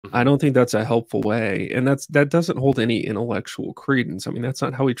I don't think that's a helpful way, and that doesn't hold any intellectual credence. I mean, that's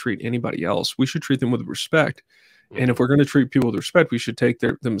not how we treat anybody else. We should treat them with respect, and if we're going to treat people with respect, we should take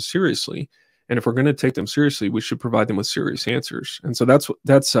them seriously. And if we're going to take them seriously, we should provide them with serious answers. And so that's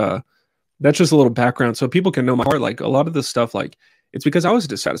just a little background, so people can know my heart. Like a lot of this stuff, like it's because I was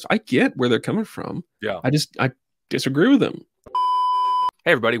dissatisfied. I get where they're coming from. Yeah, I disagree with them.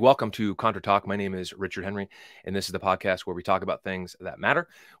 Hey, everybody. Welcome to Contra Talk. My name is Richard Henry, and this is the podcast where we talk about things that matter.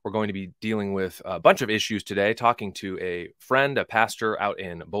 We're going to be dealing with a bunch of issues today, talking to a friend, a pastor out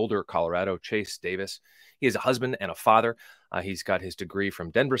in Boulder, Colorado, Chase Davis. He is a husband and a father. He's got his degree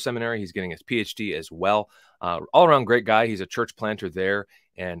from Denver Seminary. He's getting his PhD as well. All-around great guy. He's a church planter there,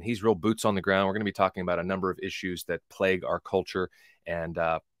 and he's real boots on the ground. We're going to be talking about a number of issues that plague our culture and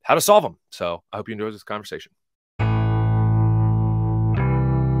how to solve them. So I hope you enjoy this conversation.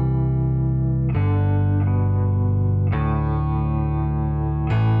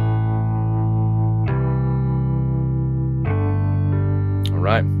 All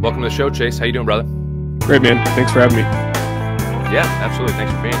right. Welcome to the show, Chase. How you doing, brother? Great, man. Thanks for having me. Yeah, absolutely.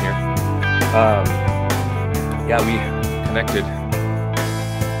 Thanks for being here. Yeah, we connected.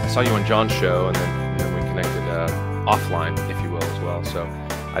 I saw you on John's show, and then we connected offline, if you will, as well. So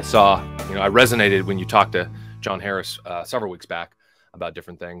I saw, I resonated when you talked to John Harris several weeks back about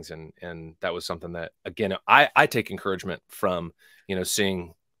different things, and that was something that, again, I take encouragement from,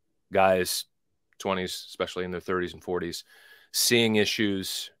 seeing guys, 20s, especially in their 30s and 40s, seeing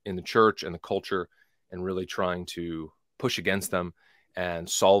issues in the church and the culture and really trying to push against them and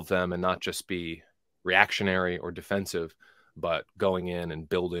solve them and not just be reactionary or defensive, but going in and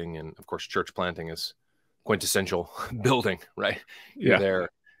building. And of course, church planting is quintessential building, right? Yeah. You're there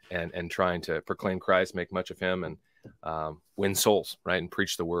and trying to proclaim Christ, make much of him, and win souls, right? And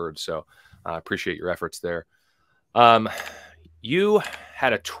preach the word. So I appreciate your efforts there. You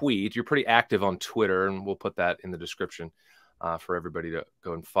had a tweet. You're pretty active on Twitter, and we'll put that in the description for everybody to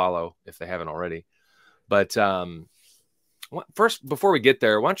go and follow if they haven't already. But first, before we get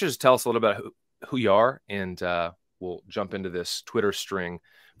there, why don't you just tell us a little bit about who you are, and we'll jump into this Twitter string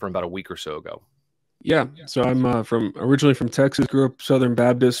from about a week or so ago. Yeah, so I'm originally from Texas, grew up Southern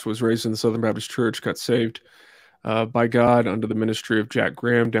Baptist, was raised in the Southern Baptist Church, got saved by God under the ministry of Jack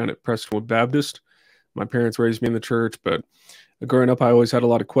Graham down at Prestonwood Baptist. My parents raised me in the church, but growing up, I always had a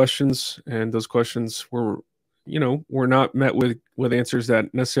lot of questions, and those questions were not met with answers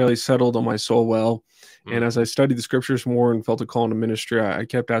that necessarily settled on my soul well. And as I studied the scriptures more and felt a call into ministry, I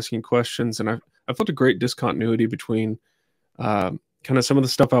kept asking questions, and I felt a great discontinuity between kind of some of the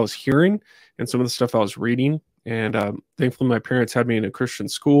stuff I was hearing and some of the stuff I was reading. And thankfully, my parents had me in a Christian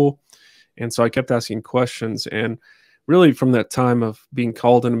school, and so I kept asking questions. And really, from that time of being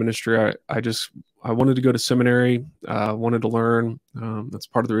called into ministry, I wanted to go to seminary, wanted to learn. That's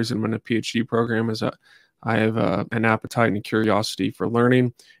part of the reason I'm in a PhD program, is that I have an appetite and a curiosity for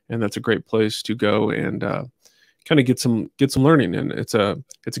learning, and that's a great place to go and kind of get some learning. And it's a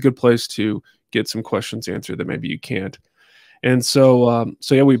good place to get some questions answered that maybe you can't. And so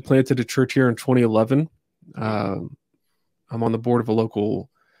yeah, we planted a church here in 2011. I'm on the board of a local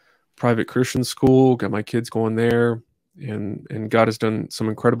private Christian school. Got my kids going there, and God has done some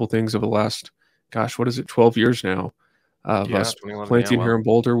incredible things over the last, 12 years now. Us planting here in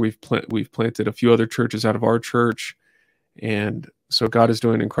Boulder. We've planted a few other churches out of our church, and so God is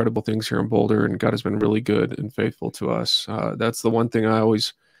doing incredible things here in Boulder, and God has been really good and faithful to us. That's the one thing I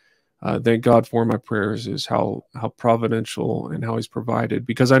always thank God for in my prayers, is how providential and how He's provided,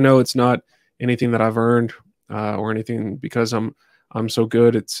 because I know it's not anything that I've earned or anything because I'm so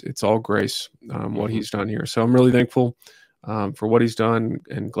good. It's all grace, what He's done here. So I'm really thankful for what He's done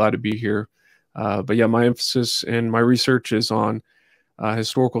and glad to be here. But yeah, my emphasis and my research is on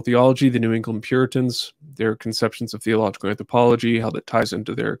historical theology, the New England Puritans, their conceptions of theological anthropology, how that ties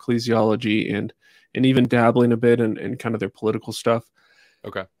into their ecclesiology, and even dabbling a bit in kind of their political stuff.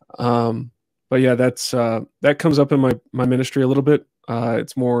 Okay. But yeah, that comes up in my ministry a little bit.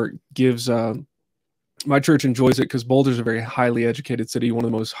 It's more gives my church enjoys it because Boulder's a very highly educated city, one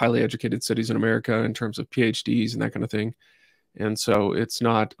of the most highly educated cities in America in terms of PhDs and that kind of thing. And so it's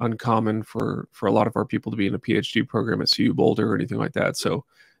not uncommon for a lot of our people to be in a PhD program at CU Boulder or anything like that. So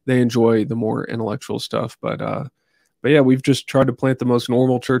they enjoy the more intellectual stuff. But yeah, we've just tried to plant the most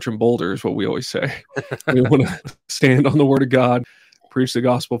normal church in Boulder, is what we always say. We want to stand on the word of God, preach the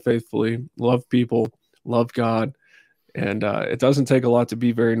gospel faithfully, love people, love God. And it doesn't take a lot to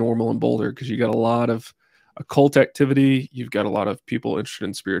be very normal in Boulder, because you got a lot of occult activity. You've got a lot of people interested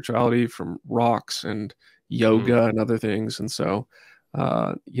in spirituality, from rocks and yoga and other things. And so,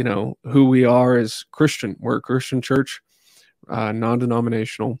 who we are is Christian. We're a Christian church.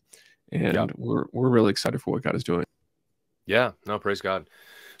 non-denominational, and we're really excited for what God is doing. Yeah, no, praise God.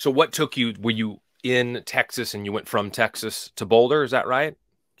 So what took you, were you in Texas and you went from Texas to Boulder? Is that right?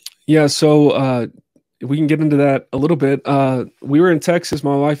 Yeah, so we can get into that a little bit. We were in Texas.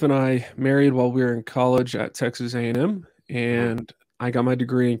 My wife and I married while we were in college at Texas A&M, and I got my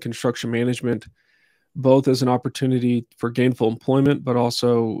degree in construction management, both as an opportunity for gainful employment, but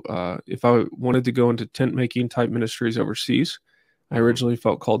also if I wanted to go into tent making type ministries overseas. I originally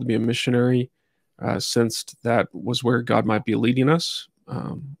felt called to be a missionary, sensed that was where God might be leading us.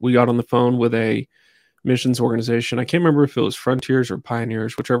 We got on the phone with a missions organization. I can't remember if it was Frontiers or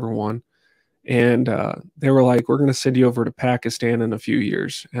Pioneers, whichever one. And they were like, we're going to send you over to Pakistan in a few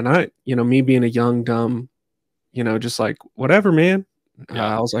years. And I, me being a young, dumb, just like, whatever, man.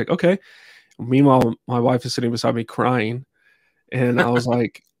 I was like, okay. Meanwhile, my wife is sitting beside me crying. And I was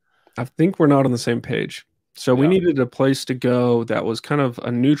like, I think we're not on the same page. So we needed a place to go that was kind of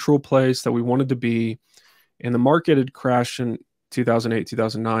a neutral place that we wanted to be. And the market had crashed in 2008,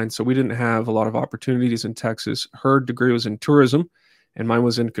 2009. So we didn't have a lot of opportunities in Texas. Her degree was in tourism and mine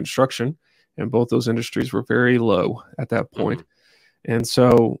was in construction. And both those industries were very low at that point. And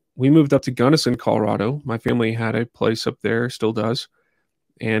so we moved up to Gunnison, Colorado. My family had a place up there, still does.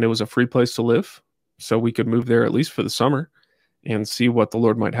 And it was a free place to live. So we could move there at least for the summer and see what the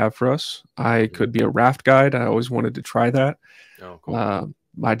Lord might have for us. I could be a raft guide. I always wanted to try that. Oh, cool.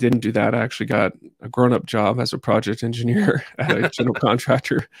 I didn't do that. I actually got a grown-up job as a project engineer at a general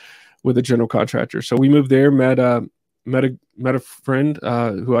contractor with a general contractor. So we moved there, met a friend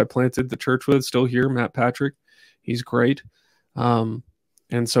who I planted the church with, still here, Matt Patrick. He's great. And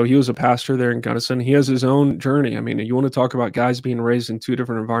so he was a pastor there in Gunnison. He has his own journey. I mean, you want to talk about guys being raised in two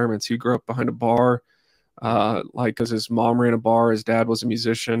different environments. He grew up behind a bar, because his mom ran a bar. His dad was a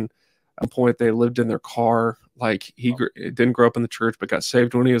musician. At a point, they lived in their car. Like he didn't grow up in the church, but got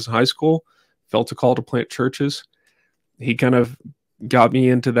saved when he was in high school, felt a call to plant churches. He kind of got me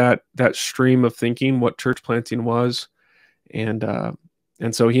into that stream of thinking what church planting was. And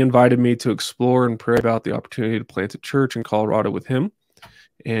so he invited me to explore and pray about the opportunity to plant a church in Colorado with him.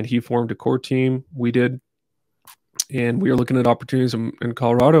 And he formed a core team. We did. And we were looking at opportunities in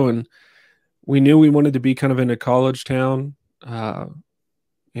Colorado, and we knew we wanted to be kind of in a college town.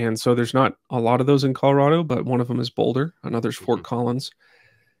 And so there's not a lot of those in Colorado, but one of them is Boulder. Another's Fort Collins.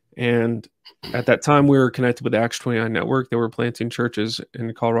 And at that time, we were connected with the Acts 29 network. They were planting churches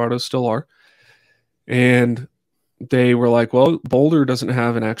in Colorado, still are. And they were like, well, Boulder doesn't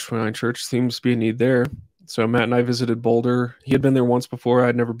have an Acts 29 church. Seems to be a need there. So Matt and I visited Boulder. He had been there once before.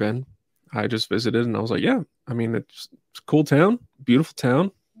 I'd never been. I just visited, and I was like, yeah, I mean, it's a cool town, beautiful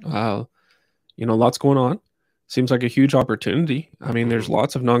town. Lots going on. Seems like a huge opportunity. I mean, there's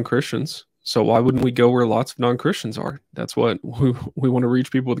lots of non-Christians. So why wouldn't we go where lots of non-Christians are? That's what we want to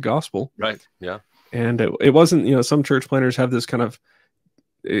reach people with the gospel. Right. Yeah. And it wasn't, some church planners have this kind of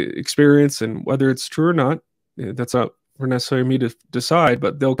experience, and whether it's true or not, that's not for necessarily me to decide,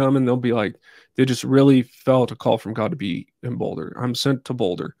 but they'll come and they'll be like, they just really felt a call from God to be in Boulder. I'm sent to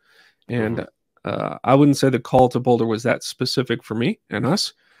Boulder. And I wouldn't say the call to Boulder was that specific for me and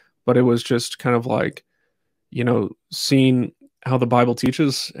us, but it was just kind of like, seeing how the Bible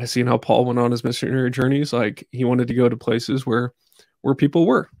teaches, seeing how Paul went on his missionary journeys. Like he wanted to go to places where people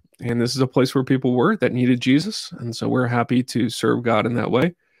were. And this is a place where people were that needed Jesus. And so we're happy to serve God in that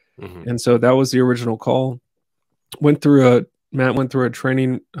way. And so that was the original call. Matt went through a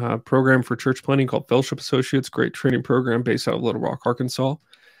training program for church planting called Fellowship Associates, great training program based out of Little Rock, Arkansas.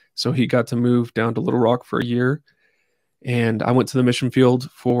 So he got to move down to Little Rock for a year. And I went to the mission field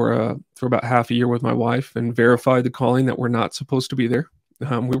for about half a year with my wife and verified the calling that we're not supposed to be there.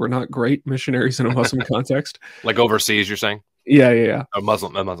 We were not great missionaries in a Muslim context. Like overseas, you're saying? Yeah. A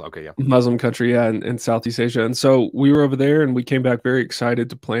Muslim. Okay, yeah. Muslim country, yeah, in Southeast Asia. And so we were over there, and we came back very excited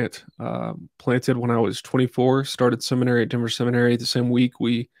to plant. Planted when I was 24, started seminary at Denver Seminary. The same week,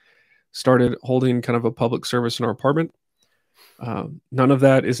 we started holding kind of a public service in our apartment. None of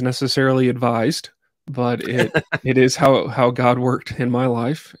that is necessarily advised, but it is how God worked in my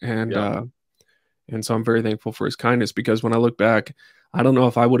life. And so I'm very thankful for his kindness, because when I look back, I don't know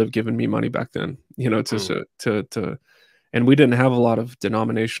if I would have given me money back then, and we didn't have a lot of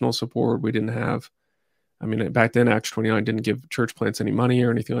denominational support. We didn't have, back then Acts 29 didn't give church plants any money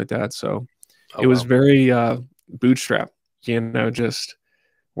or anything like that. So it was very bootstrap, just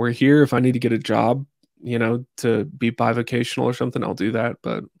we're here. If I need to get a job, to be bivocational or something, I'll do that.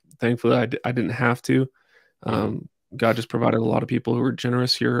 But thankfully I didn't have to. God just provided a lot of people who were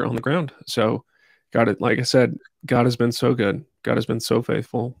generous here on the ground. So like I said, God has been so good. God has been so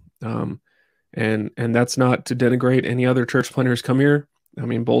faithful. And that's not to denigrate any other church planters come here. I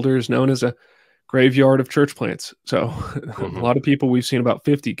mean, Boulder is known as a graveyard of church plants. So a lot of people, we've seen about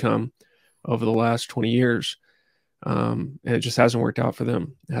 50 come over the last 20 years. And it just hasn't worked out for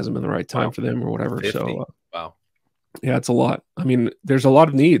them. It hasn't been the right time for them or whatever. 50. So wow. Yeah, it's a lot. I mean, there's a lot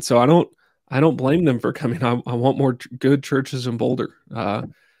of need. So I don't blame them for coming. I want more good churches in Boulder.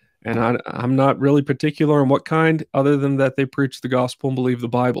 And I'm not really particular on what kind, other than that they preach the gospel and believe the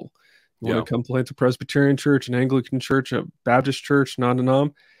Bible. You want to come plant a Presbyterian church, an Anglican church, a Baptist church, non-denom.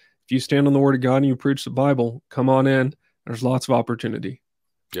 If you stand on the Word of God and you preach the Bible, come on in. There's lots of opportunity.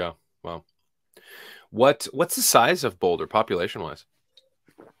 Yeah. Wow. What's the size of Boulder population-wise?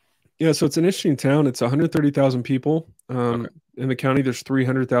 Yeah, so it's an interesting town. It's 130,000 people. In the county, there's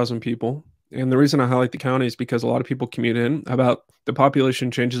 300,000 people. And the reason I highlight the county is because a lot of people commute in. The population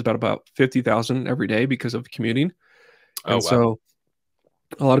changes about 50,000 every day because of commuting. And so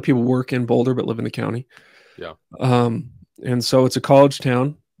a lot of people work in Boulder but live in the county. Yeah. And so it's a college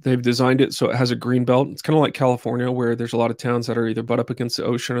town. They've designed it so it has a green belt. It's kind of like California, where there's a lot of towns that are either butt up against the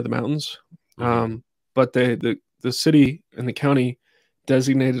ocean or the mountains. But the city and the county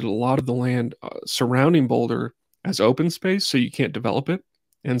designated a lot of the land surrounding Boulder as open space, so you can't develop it.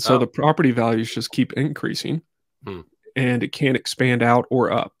 And so the property values just keep increasing, and it can't expand out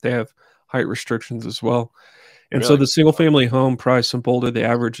or up. They have height restrictions as well. And so the single family home price in Boulder, the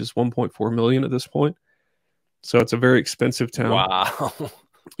average is 1.4 million at this point. So it's a very expensive town. Wow.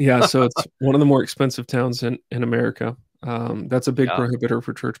 Yeah, so it's one of the more expensive towns in America. That's a big prohibitor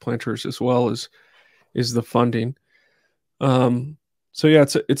for church planters, as well as is the funding. So yeah,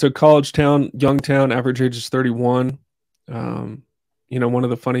 it's a college town, young town. Average age is 31. You know, one of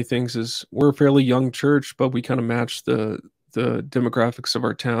the funny things is we're a fairly young church, but we kind of match the demographics of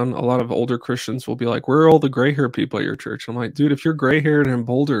our town. A lot of older Christians will be like, "Where are all the gray hair people at your church?" I'm like, dude, if you're gray haired in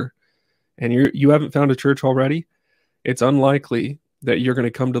Boulder and you haven't found a church already, it's unlikely that you're going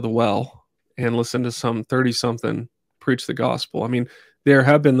to come to the well and listen to some 30-something preach the gospel. I mean, there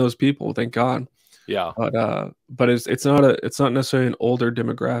have been those people, thank God. Yeah. But it's not necessarily an older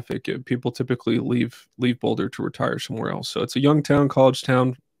demographic. People typically leave Boulder to retire somewhere else. So it's a young town, college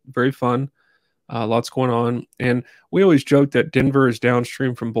town, very fun. Lots going on. And we always joke that Denver is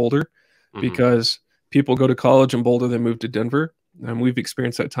downstream from Boulder because people go to college in Boulder, they move to Denver. And we've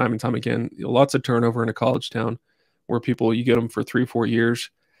experienced that time and time again. Lots of turnover in a college town where people, you get them for 3-4 years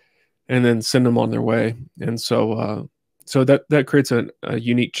and then send them on their way. And so that creates a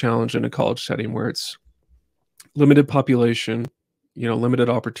unique challenge in a college setting where it's limited population, limited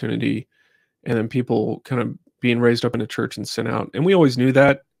opportunity, and then people kind of being raised up in a church and sent out. And we always knew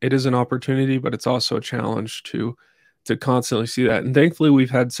that it is an opportunity, but it's also a challenge to constantly see that. And thankfully, we've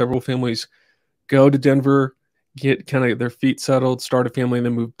had several families go to Denver, get kind of their feet settled, start a family, and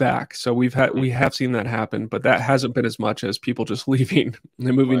then move back. So we have seen that happen, but that hasn't been as much as people just leaving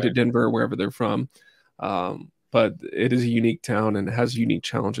and moving to Denver or wherever they're from. But it is a unique town and it has unique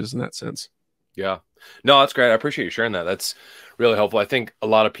challenges in that sense. Yeah. No, that's great. I appreciate you sharing that. That's really helpful. I think a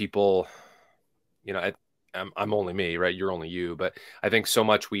lot of people, I'm only me, right? You're only you, but I think so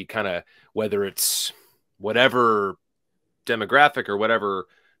much we kind of, whether it's whatever demographic or whatever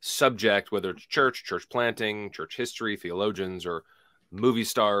subject, whether it's church planting, church history, theologians, or movie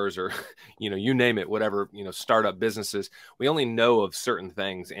stars, or, you name it, whatever, startup businesses, we only know of certain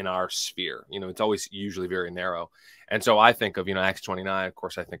things in our sphere. It's always usually very narrow. And so I think of, Acts 29, of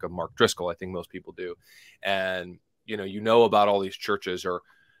course, I think of Mark Driscoll. I think most people do. And, about all these churches, or,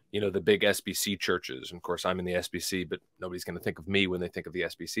 the big SBC churches. And of course, I'm in the SBC, but nobody's going to think of me when they think of the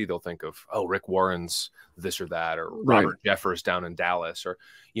SBC. They'll think of, oh, Rick Warren's this or that, or Robert Jeffers down in Dallas, or,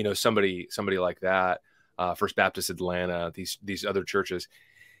 somebody like that. First Baptist Atlanta, these other churches.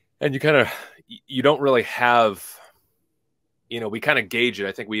 And you don't really have, we kind of gauge it.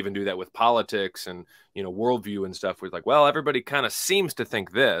 I think we even do that with politics and, worldview and stuff. We're like, well, everybody kind of seems to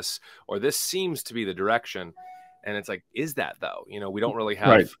think this, or this seems to be the direction. And it's like, is that though? We don't really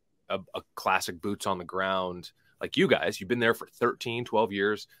have a classic boots on the ground like you guys. You've been there for 13, 12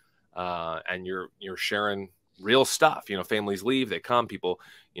 years, and you're sharing real stuff. Families leave, they come, people,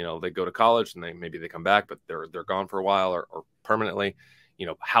 they go to college and maybe they come back, but they're gone for a while or permanently,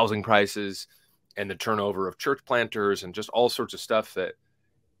 housing prices and the turnover of church planters and just all sorts of stuff that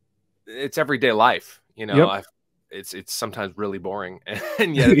it's everyday life. It's sometimes really boring,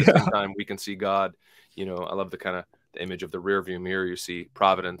 and yet at the same time we can see God. I love the image of the rear view mirror. You see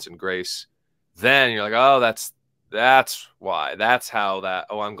providence and grace. Then you're like, oh, that's why, that's how that,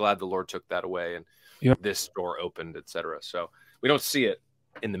 oh, I'm glad the Lord took that away. And this door opened, etc. So we don't see it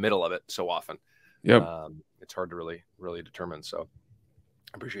in the middle of it so often. It's hard to really determine. So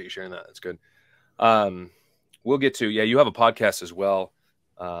I appreciate you sharing that. That's good. We'll get to, yeah, you have a podcast as well.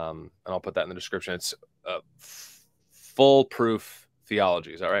 And I'll put that in the description. It's Foolproof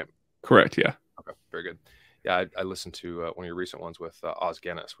Theology. Is that right? Correct. Yeah. Okay. Very good. Yeah. I listened to one of your recent ones with Oz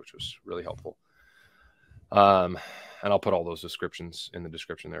Guinness, which was really helpful. And I'll put all those descriptions in the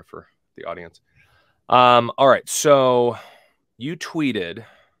description there for the audience. All right. So you tweeted,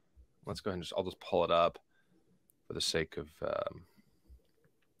 let's go ahead and I'll just pull it up for the sake of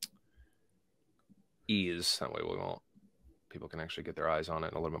ease. That way people can actually get their eyes on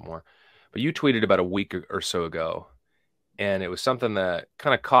it a little bit more. But you tweeted about a week or so ago, and it was something that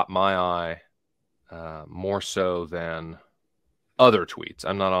kind of caught my eye more so than other tweets.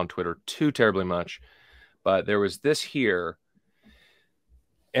 I'm not on Twitter too terribly much, but there was this here.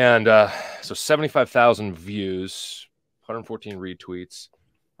 And so 75,000 views, 114 retweets,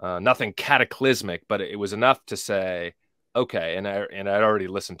 nothing cataclysmic, but it was enough to say, okay. And I'd already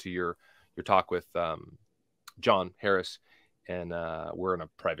listened to your talk with John Harris, and we're in a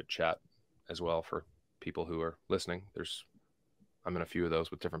private chat as well for people who are listening. I'm in a few of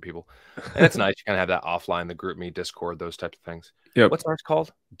those with different people, and it's nice. You kind of have that offline, the group me, Discord, those types of things. Yeah. What's ours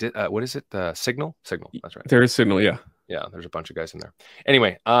called? What is it? Signal. That's right. There is Signal. Yeah. Yeah. There's a bunch of guys in there.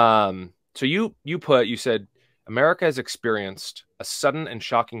 Anyway, so you said America has experienced a sudden and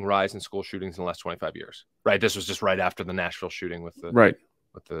shocking rise in school shootings in the last 25 years. Right. This was just right after the Nashville shooting with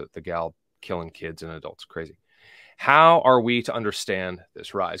the gal killing kids and adults. Crazy. How are we to understand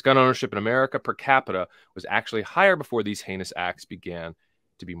this rise? Gun ownership in America per capita was actually higher before these heinous acts began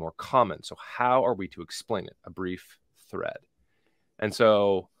to be more common. So how are we to explain it? A brief thread. And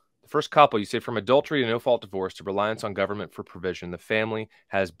so the first couple, you say, from adultery to no-fault divorce to reliance on government for provision, the family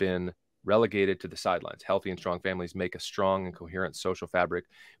has been relegated to the sidelines. Healthy and strong families make a strong and coherent social fabric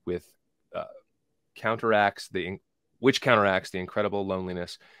which counteracts the incredible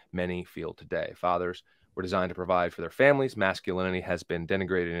loneliness many feel today. Fathers were designed to provide for their families. Masculinity has been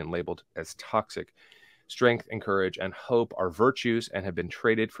denigrated and labeled as toxic. Strength and courage and hope are virtues and have been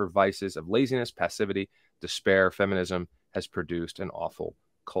traded for vices of laziness, passivity, despair. Feminism has produced an awful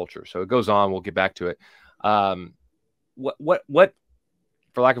culture. So it goes on. We'll get back to it. What,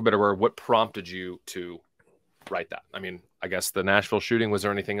 for lack of a better word, what prompted you to write that? I mean, I guess the Nashville shooting. Was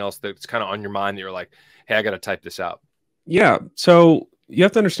there anything else that's kind of on your mind that you're like, hey, I got to type this out? Yeah. So you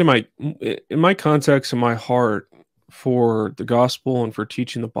have to understand in my context and my heart for the gospel and for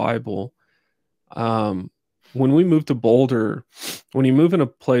teaching the Bible. When we move to Boulder, when you move in a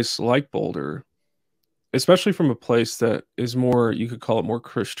place like Boulder, especially from a place that is more, you could call it more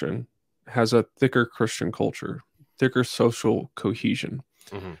Christian, has a thicker Christian culture, thicker social cohesion.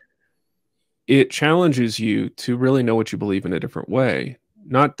 Mm-hmm. It challenges you to really know what you believe in a different way.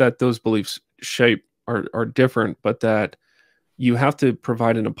 Not that those beliefs are different, but that you have to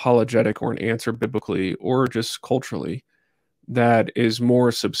provide an apologetic or an answer biblically or just culturally that is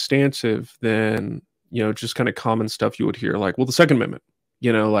more substantive than, just kind of common stuff you would hear, like, well, the Second Amendment,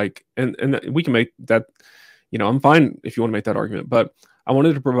 and we can make that, I'm fine if you want to make that argument, but I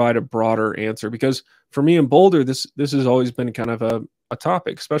wanted to provide a broader answer because for me in Boulder, this has always been kind of a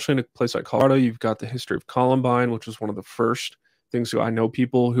topic, especially in a place like Colorado. You've got the history of Columbine, which was one of the first things. I know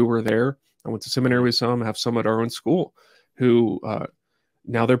people who were there. I went to seminary with some, have some at our own school who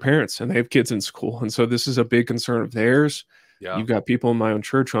now they're parents and they have kids in school. And so this is a big concern of theirs. Yeah. You've got people in my own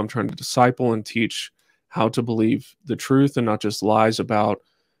church who I'm trying to disciple and teach how to believe the truth and not just lies about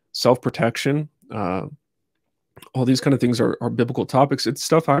self-protection. All these kind of things are biblical topics. It's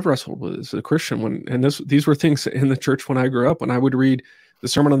stuff I've wrestled with as a Christian these were things in the church when I grew up, when I would read the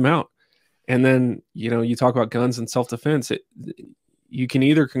Sermon on the Mount. And then, you talk about guns and self-defense. You can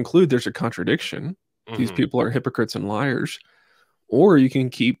either conclude there's a contradiction. Mm-hmm. These people are hypocrites and liars, or you can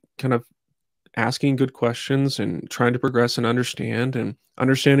keep kind of asking good questions and trying to progress and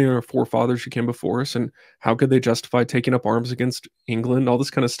understanding our forefathers who came before us and how could they justify taking up arms against England, all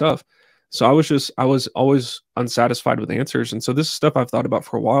this kind of stuff. So I was always unsatisfied with answers. And so this is stuff I've thought about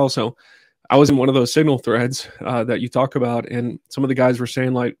for a while. So I was in one of those Signal threads that you talk about, and some of the guys were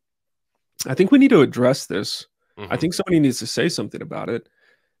saying, like, I think we need to address this. Mm-hmm. I think somebody needs to say something about it.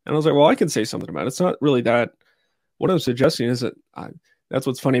 And I was like, well, I can say something about it. It's not really that. What I'm suggesting is that that's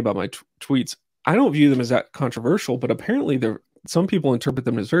what's funny about my tweets. I don't view them as that controversial, but apparently some people interpret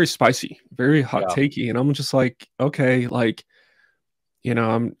them as very spicy, very hot takey. And I'm just like, okay, like,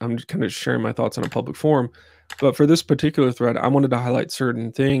 I'm kind of sharing my thoughts on a public forum. But for this particular thread, I wanted to highlight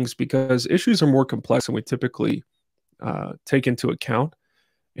certain things because issues are more complex than we typically take into account.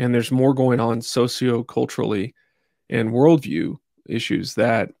 And there's more going on socio-culturally and worldview issues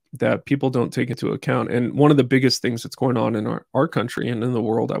that people don't take into account. And one of the biggest things that's going on in our country and in the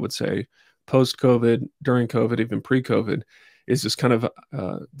world, I would say, post-COVID, during COVID, even pre-COVID, is this kind of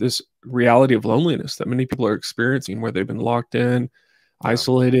this reality of loneliness that many people are experiencing, where they've been locked in,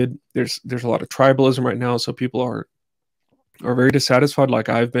 isolated. There's a lot of tribalism right now, so people are very dissatisfied, like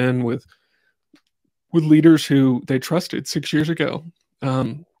I've been, with leaders who they trusted 6 years ago,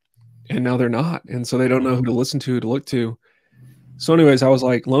 and now they're not, and so they don't know who to listen to look to. So anyways, I was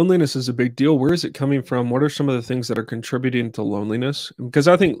like, loneliness is a big deal. Where is it coming from? What are some of the things that are contributing to loneliness? Because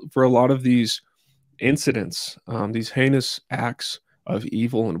I think for a lot of these incidents, these heinous acts of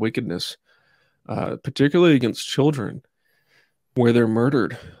evil and wickedness, particularly against children, where they're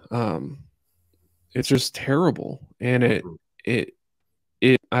murdered, it's just terrible. And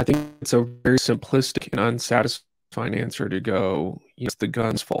I think it's a very simplistic and unsatisfying answer to go, it's the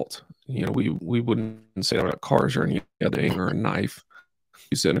gun's fault. We wouldn't say that about cars or any other thing, or a knife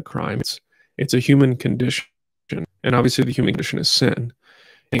used in a crime. It's a human condition, and obviously the human condition is sin.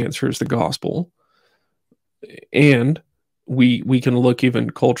 The answer is the gospel. And we can look even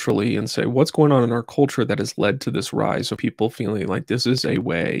culturally and say, what's going on in our culture that has led to this rise of people feeling like this is a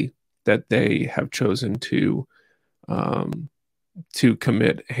way that they have chosen to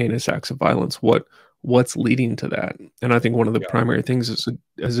commit heinous acts of violence? What's leading to that? And I think one of the primary things is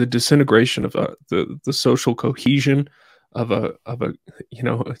a disintegration of the social cohesion of a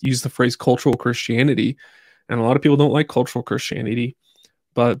use the phrase cultural Christianity. And a lot of people don't like cultural Christianity,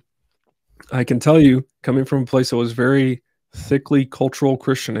 but I can tell you, coming from a place that was very thickly cultural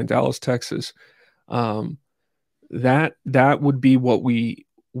Christian in Dallas, Texas, that would be what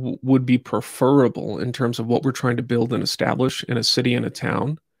would be preferable in terms of what we're trying to build and establish in a city and a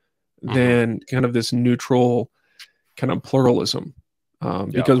town, than kind of this neutral kind of pluralism.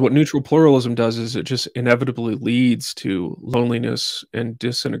 Because what neutral pluralism does is it just inevitably leads to loneliness and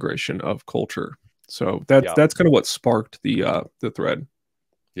disintegration of culture. So that's kind of what sparked the thread.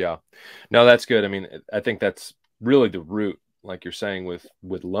 Yeah, no, that's good. I mean, I think that's really the root, like you're saying, with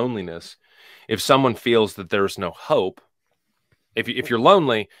loneliness. If someone feels that there's no hope, if you're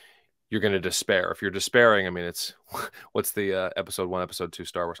lonely, you're going to despair. If you're despairing, I mean, it's what's the episode 1, episode 2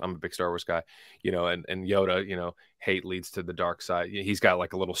 Star Wars. I'm a big Star Wars guy, and Yoda, hate leads to the dark side. He's got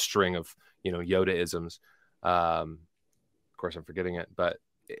like a little string of Yoda-isms. Of course, I'm forgetting it, but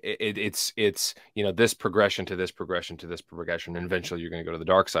it's this progression to this progression to this progression, and eventually you're going to go to the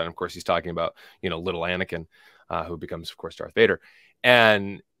dark side. And of course, he's talking about little Anakin, who becomes, of course, Darth Vader.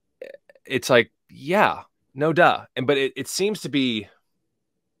 And it's like, yeah, no duh. But it seems to be,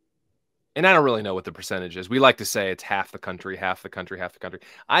 and I don't really know what the percentage is. We like to say it's half the country, half the country, half the country.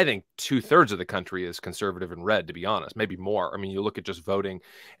 I think 2/3 of the country is conservative and red, to be honest, maybe more. I mean, you look at just voting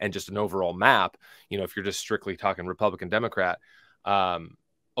and just an overall map, if you're just strictly talking Republican, Democrat,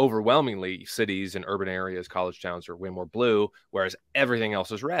 overwhelmingly cities and urban areas, college towns are way more blue, whereas everything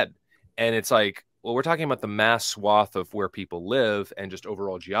else is red. And it's like, well, we're talking about the mass swath of where people live and just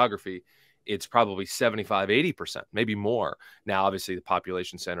overall geography. It's probably 75, 80%, maybe more. Now, obviously, the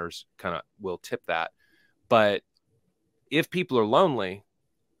population centers kind of will tip that. But if people are lonely,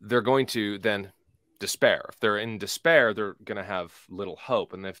 they're going to then despair. If they're in despair, they're going to have little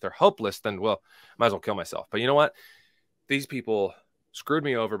hope. And if they're hopeless, then, well, might as well kill myself. But you know what? These people screwed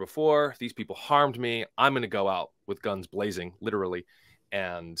me over before. These people harmed me. I'm going to go out with guns blazing, literally.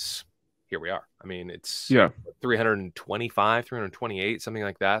 And here we are. I mean, it's 325, 328, something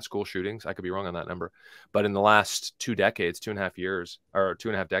like that, school shootings. I could be wrong on that number. But in the last 2 decades, 2.5 years, or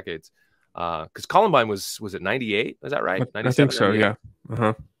 2.5 decades, because Columbine was it 98? Is that right? I think so, 98?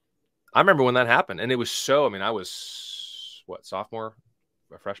 Yeah. I remember when that happened. And it was so, I mean, I was, sophomore,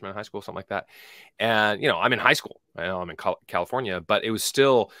 a freshman in high school, something like that. And, I'm in high school. I know I'm in California, but it was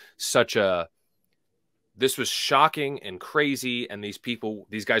still this was shocking and crazy. And these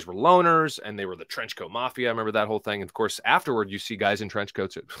guys were loners, and they were the trench coat mafia. I remember that whole thing. And of course, afterward, you see guys in trench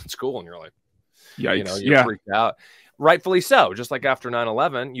coats at school, and you're like, yikes. You're freaked out. Rightfully so. Just like after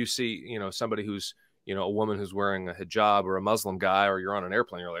 9/11, you see, somebody who's, a woman who's wearing a hijab, or a Muslim guy, or you're on an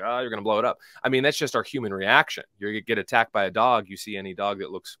airplane, you're like, oh, you're going to blow it up. I mean, that's just our human reaction. You get attacked by a dog. You see any dog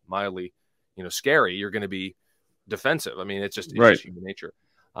that looks mildly, scary, you're going to be defensive. I mean, it's just human nature.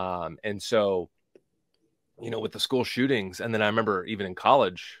 And so, with the school shootings, and then I remember even in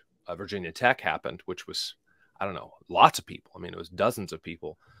college, Virginia Tech happened, which was, I don't know, lots of people. I mean, it was dozens of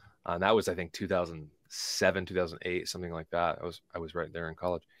people. And that was, I think, 2007, 2008, something like that. I was right there in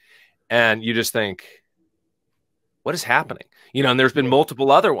college. And you just think, what is happening? And there's been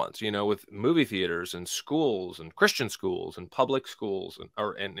multiple other ones, with movie theaters and schools and Christian schools and public schools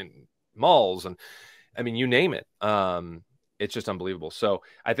and malls. And I mean, you name it. It's just unbelievable. So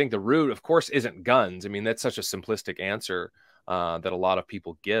I think the root, of course, isn't guns. I mean, that's such a simplistic answer. that a lot of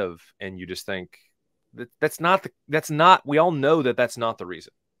people give, and you just think that's not we all know that that's not the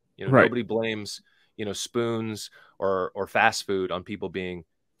reason. Right. Nobody blames spoons or fast food on people being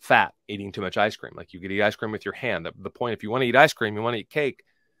fat, eating too much ice cream. Like, you could eat ice cream with your hand. The point, if you want to eat ice cream, you want to eat cake,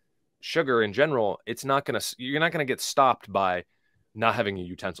 sugar in general, you're not gonna get stopped by not having a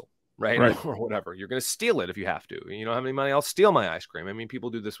utensil, right? Or whatever. You're gonna steal it if you have to. You don't have any money, I'll steal my ice cream. I mean, people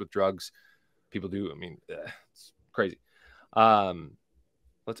do this with drugs. People do. I mean, it's crazy.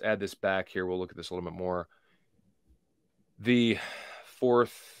 Let's add this back here. We'll look at this a little bit more. The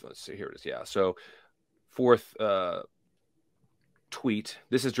fourth, let's see, here it is. Yeah. So fourth tweet.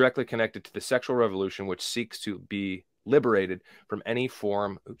 This is directly connected to the sexual revolution, which seeks to be liberated from any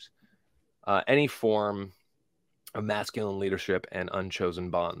form of masculine leadership and unchosen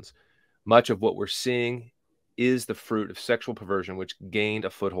bonds. Much of what we're seeing is the fruit of sexual perversion, which gained a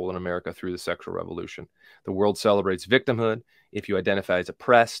foothold in America through the sexual revolution. The world celebrates victimhood. If you identify as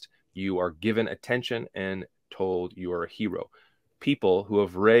oppressed, you are given attention and told you are a hero. People who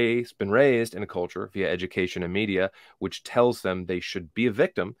have been raised in a culture via education and media, which tells them they should be a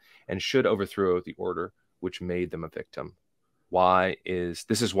victim and should overthrow the order which made them a victim.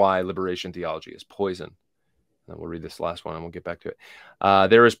 This is why liberation theology is poison. And we'll read this last one and we'll get back to it.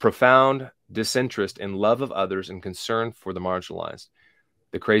 There is profound disinterest in love of others and concern for the marginalized.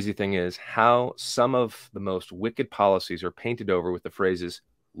 The crazy thing is how some of the most wicked policies are painted over with the phrases,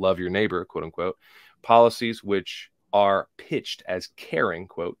 love your neighbor, quote unquote, policies which are pitched as caring,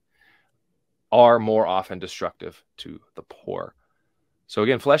 quote, are more often destructive to the poor. So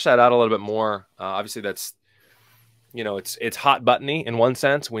again, flesh that out a little bit more. Obviously that's, it's hot buttony in one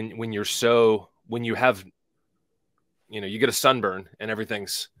sense when you have, you get a sunburn and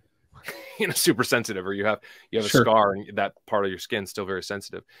everything's, super sensitive, or you have a scar and that part of your skin still very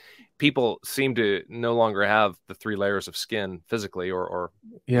sensitive. People seem to no longer have the 3 layers of skin physically or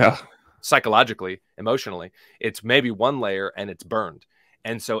psychologically, emotionally. It's maybe 1 layer and it's burned.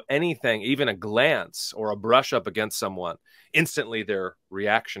 And so anything, even a glance or a brush up against someone, instantly they're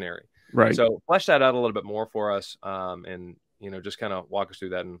reactionary. Right. So flesh that out a little bit more for us, and just kind of walk us through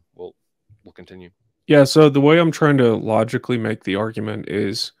that, and we'll continue. Yeah. So the way I'm trying to logically make the argument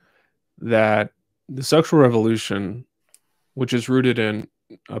is that the sexual revolution, which is rooted in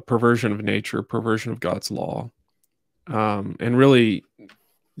a perversion of nature, perversion of God's law, and really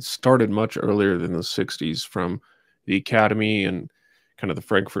started much earlier than the 60s from the academy and kind of the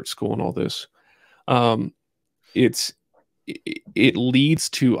Frankfurt School and all this. It leads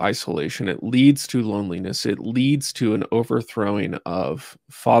to isolation. It leads to loneliness. It leads to an overthrowing of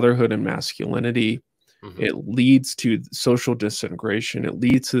fatherhood and masculinity. Mm-hmm. It leads to social disintegration. It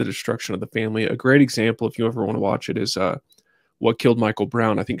leads to the destruction of the family. A great example, if you ever want to watch it, is What Killed Michael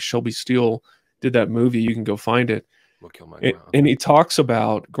Brown. I think Shelby Steele did that movie. You can go find it. What Killed Michael Brown. And he talks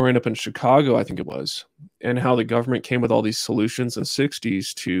about growing up in Chicago, I think it was, and how the government came with all these solutions in the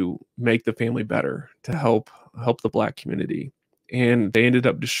 60s to make the family better, to help the Black community. And they ended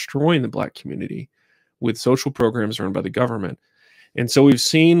up destroying the Black community with social programs run by the government. And so we've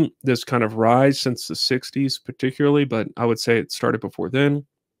seen this kind of rise since the 60s particularly, but I would say it started before then,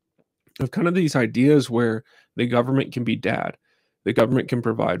 of kind of these ideas where the government can be dad, the government can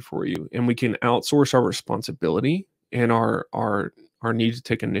provide for you, and we can outsource our responsibility and our need to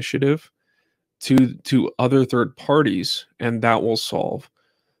take initiative to other third parties, and that will solve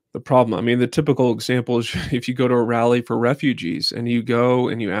the problem. I mean, the typical example is if you go to a rally for refugees and you go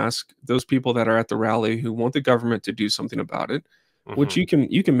and you ask those people that are at the rally who want the government to do something about it, mm-hmm. which you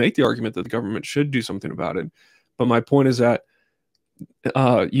can make the argument that the government should do something about it. But my point is that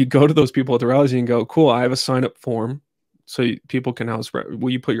you go to those people at the rallies and you go, cool, I have a sign-up form. So people can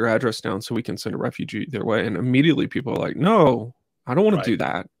will you put your address down so we can send a refugee their way? And immediately people are like, no, I don't want to do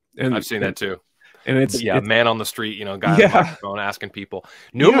that. And I've seen that too. And it's man on the street, guy on the microphone asking people,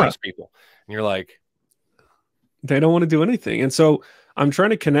 numerous people. And you're like, they don't want to do anything. And so I'm trying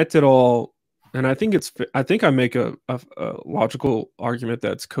to connect it all. And I think I make a logical argument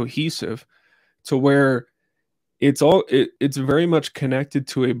that's cohesive to where it's very much connected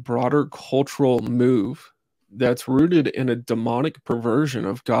to a broader cultural move that's rooted in a demonic perversion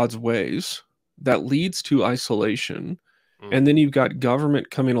of God's ways that leads to isolation. And then you've got government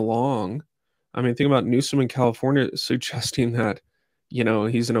coming along. I mean, think about Newsom in California suggesting that,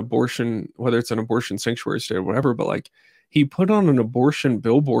 he's an abortion, whether it's an abortion sanctuary state or whatever, but like he put on an abortion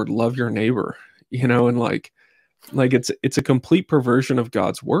billboard, love your neighbor, and like it's a complete perversion of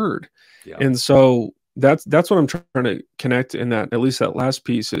God's word. Yeah. And so that's what I'm trying to connect in that, at least that last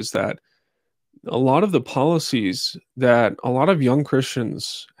piece, is that a lot of the policies that a lot of young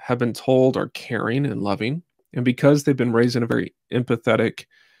Christians have been told are caring and loving And because they've been raised in a very empathetic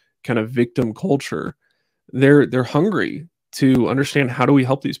kind of victim culture, they're hungry to understand, how do we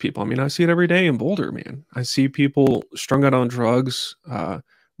help these people? I mean, I see it every day in Boulder, man. I see people strung out on drugs,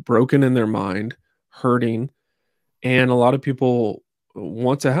 broken in their mind, hurting, and a lot of people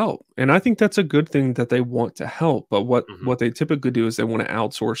want to help. And I think that's a good thing that they want to help. But what they typically do is they want to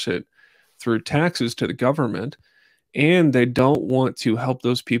outsource it through taxes to the government, and they don't want to help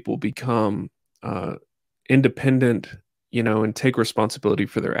those people become independent, and take responsibility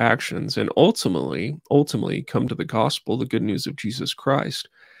for their actions, and ultimately come to the gospel, the good news of Jesus Christ.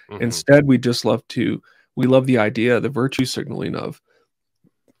 Instead, we love the idea, the virtue signaling of,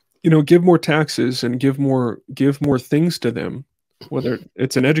 give more taxes and give more things to them, whether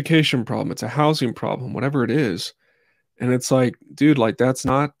it's an education problem, it's a housing problem, whatever it is. And it's like, dude, like, that's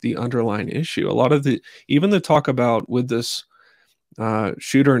not the underlying issue. A lot of even the talk about with this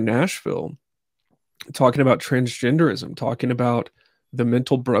shooter in Nashville, talking about transgenderism, talking about the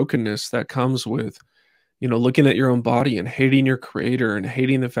mental brokenness that comes with, looking at your own body and hating your creator and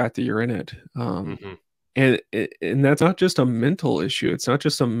hating the fact that you're in it. And that's not just a mental issue. It's not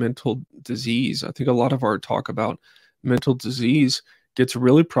just a mental disease. I think a lot of our talk about mental disease gets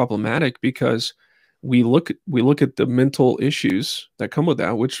really problematic because we look at the mental issues that come with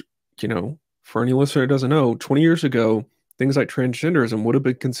that, which, for any listener who doesn't know, 20 years ago, things like transgenderism would have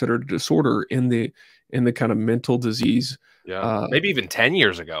been considered a disorder in the kind of mental disease. Yeah, maybe even 10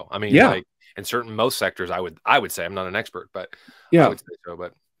 years ago. I mean, like in most sectors, I would say, I'm not an expert, but yeah, I would say so.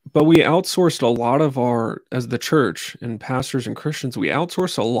 But we outsourced a lot of as the church and pastors and Christians, we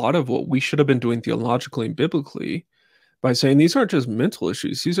outsourced a lot of what we should have been doing theologically and biblically by saying these aren't just mental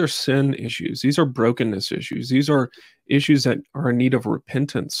issues. These are sin issues. These are brokenness issues. These are issues that are in need of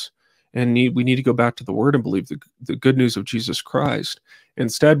repentance, and we need to go back to the word and believe the good news of Jesus Christ.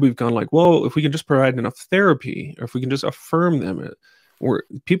 Instead, we've gone like, well, if we can just provide enough therapy, or if we can just affirm them, or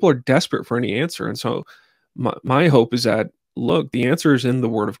people are desperate for any answer. And so my hope is that, look, the answer is in the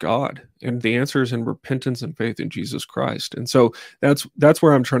word of God, and the answer is in repentance and faith in Jesus Christ. And so that's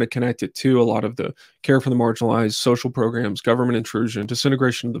where I'm trying to connect it to a lot of the care for the marginalized, social programs, government intrusion,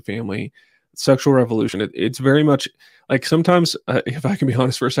 disintegration of the family, sexual revolution. It's very much like, sometimes, if I can be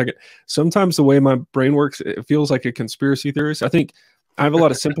honest for a second, sometimes the way my brain works, it feels like a conspiracy theorist. I think I have a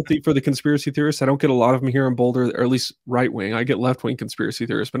lot of sympathy for the conspiracy theorists. I don't get a lot of them here in Boulder, or at least right-wing. I get left-wing conspiracy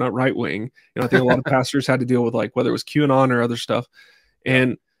theorists, but not right-wing. I think a lot of pastors had to deal with, like, whether it was QAnon or other stuff.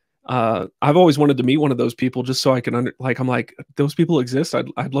 And I've always wanted to meet one of those people just so I can I'm like, those people exist.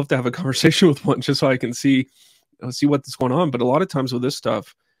 I'd love to have a conversation with one just so I can see what's going on. But a lot of times with this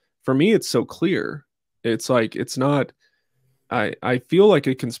stuff, for me, it's so clear. It's like, it's not, I feel like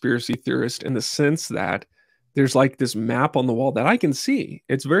a conspiracy theorist in the sense that there's like this map on the wall that I can see.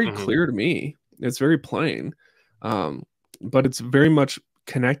 It's very clear to me. It's very plain. But it's very much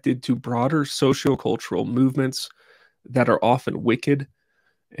connected to broader sociocultural movements that are often wicked,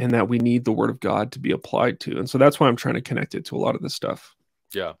 and that we need the word of God to be applied to. And so that's why I'm trying to connect it to a lot of this stuff.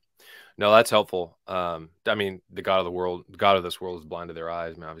 Yeah. No, that's helpful. I mean, the God of this world is blind to their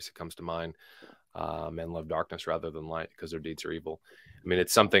eyes. I mean, obviously comes to mind. Men love darkness rather than light because their deeds are evil. I mean,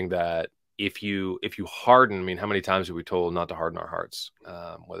 it's something that if you harden, I mean, how many times are we told not to harden our hearts,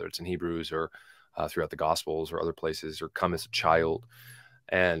 whether it's in Hebrews or throughout the Gospels or other places, or come as a child.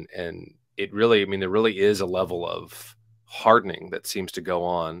 And it really, I mean, there really is a level of hardening that seems to go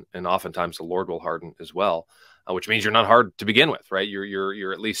on. And oftentimes the Lord will harden as well, which means you're not hard to begin with, right?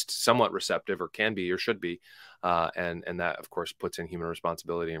 You're at least somewhat receptive, or can be, or should be. And that, of course, puts in human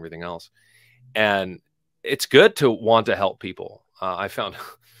responsibility and everything else. And it's good to want to help people. I found,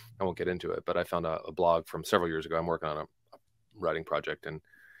 I won't get into it, but I found a blog from several years ago. I'm working on a writing project, and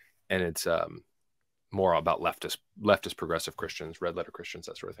it's more about leftist progressive Christians, red letter Christians,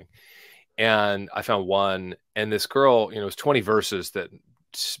 that sort of thing. And I found one, and this girl, it was 20 verses that,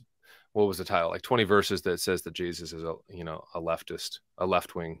 what was the title? Like 20 verses that says that Jesus is a leftist, a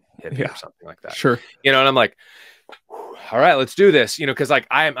left-wing hippie or something like that. Sure. And I'm like, all right, let's do this, because like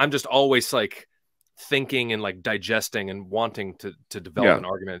I'm just always like thinking and like digesting and wanting to develop an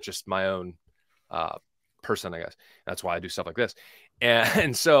argument. It's just my own person, I guess. That's why I do stuff like this.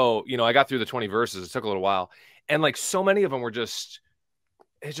 And so, I got through the 20 verses. It took a little while. And like so many of them were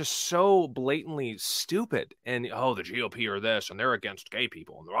it's just so blatantly stupid. And, oh, the GOP are this, and they're against gay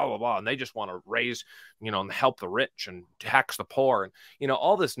people, and blah, blah, blah. And they just want to raise, and help the rich and tax the poor. And,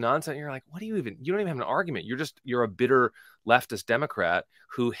 all this nonsense. You're like, you don't even have an argument. You're a bitter leftist Democrat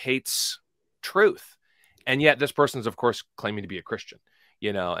who hates truth. And yet this person's, of course, claiming to be a Christian,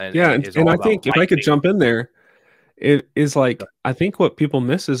 and I think if I could jump in there, it is like, I think what people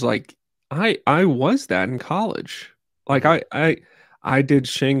miss is like, I was that in college. Like Hmm. I did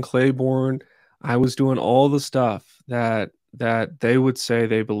Shane Claiborne. I was doing all the stuff that they would say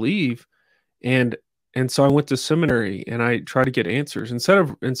they believe, and so I went to seminary and I tried to get answers instead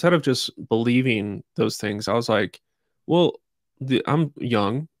of just believing those things. I was like, well, I'm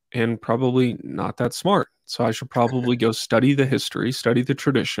young and probably not that smart, so I should probably go study the history, study the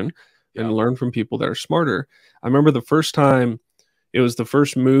tradition, Yeah. and learn from people that are smarter. I remember the first time, it was the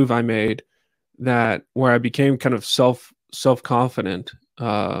first move I made that where I became kind of self-confident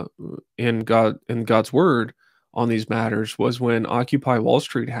in God's word on these matters was when Occupy Wall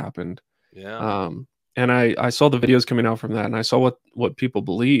Street happened. Yeah. um, and I saw the videos coming out from that, and I saw what people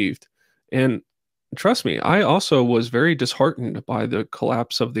believed. And trust me, I also was very disheartened by the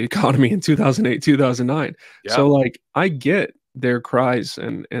collapse of the economy in 2008, 2009. Yeah. So like I get their cries,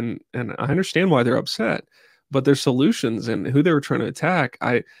 and I understand why they're upset, but their solutions and who they were trying to attack.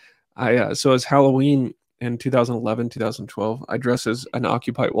 So as Halloween in 2011, 2012, I dress as an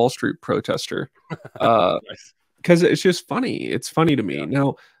Occupy Wall Street protester. Uh, Nice. because it's just funny. It's funny to me. Yeah.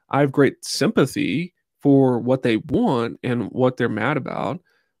 Now, I have great sympathy for what they want and what they're mad about,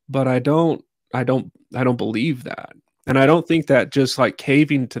 but I don't believe that. And I Yeah. don't think that just like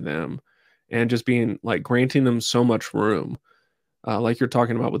caving to them and just being like granting them so much room, like you're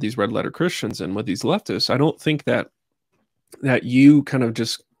talking about with these red letter Christians and with these leftists, I don't think that you kind of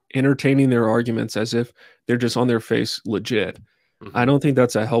just entertaining their arguments as if they're just on their face legit. I Hmm. don't think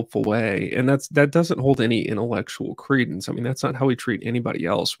that's a helpful way, and that doesn't hold any intellectual credence. I mean, that's not how we treat anybody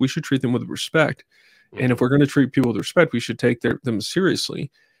else. We should treat them with respect, and if Hmm. we're going to treat people with respect, we should take them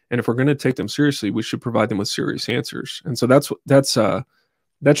seriously. And if we're going to take them seriously, we should provide them with serious answers. And so that's just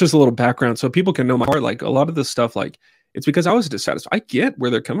a little background, so people can know my heart. Like a lot of this stuff, like it's because I was dissatisfied. I get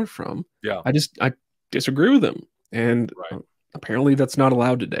where they're coming from. Yeah. I disagree with them, and Right. apparently that's not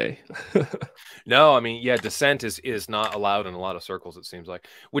allowed today. No, I mean, yeah, dissent is not allowed in a lot of circles, it seems like,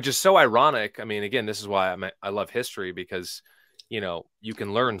 which is so ironic. I mean, again, this is why I love history, because, you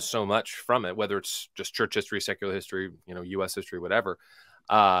can learn so much from it, whether it's just church history, secular history, U.S. history, whatever.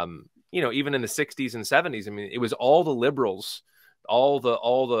 Even in the 60s and 70s, I mean, it was all the liberals, all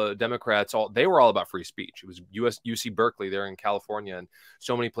the Democrats, they were all about free speech. It was UC Berkeley there in California, and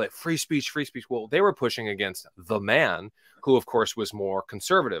so many play free speech, free speech. Well, they were pushing against the man, who of course was more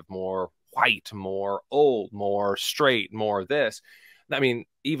conservative, more white, more old, more straight, more this. I mean,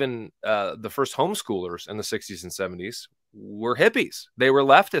 even the first homeschoolers in the 60s and 70s were hippies. They were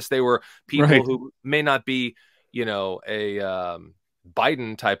leftists. They were people Right. who may not be, a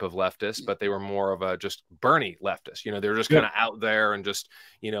Biden type of leftist, but they were more of a just Bernie leftist. They're just kind Yep. of out there and just,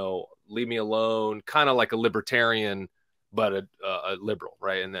 leave me alone, kind of like a libertarian, but a liberal,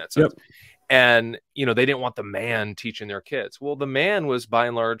 right? In that sense. Yep. And, they didn't want the man teaching their kids. Well, the man was by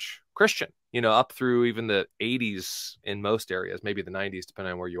and large Christian, up through even the 80s in most areas, maybe the 90s,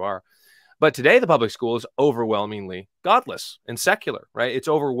 depending on where you are. But today, the public school is overwhelmingly godless and secular, right? It's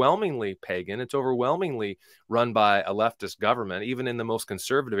overwhelmingly pagan. It's overwhelmingly run by a leftist government, even in the most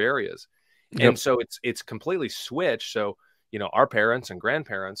conservative areas. And Yep. so it's completely switched. So, our parents and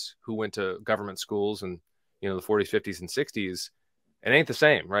grandparents who went to government schools in, the 40s, 50s, and 60s, it ain't the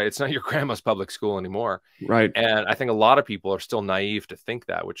same, right? It's not your grandma's public school anymore. Right. And I think a lot of people are still naive to think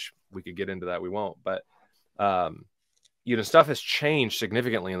that, which we could get into that. We won't. But, stuff has changed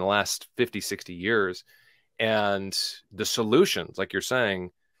significantly in the last 50, 60 years. And the solutions, like you're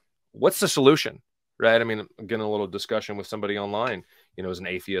saying, what's the solution, right? I mean, I'm getting a little discussion with somebody online, as an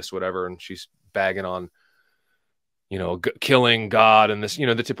atheist, whatever, and she's bagging on, killing God and this,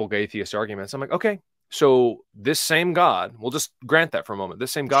 the typical atheist arguments. I'm like, okay, so this same God, we'll just grant that for a moment.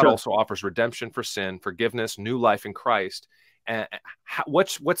 This same God Sure. also offers redemption for sin, forgiveness, new life in Christ. And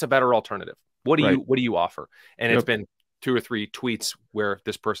what's a better alternative? What do Right. you offer? And it's Yep. been 2 or 3 tweets where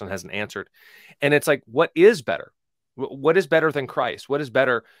this person hasn't answered. And it's like, what is better? What is better than Christ? What is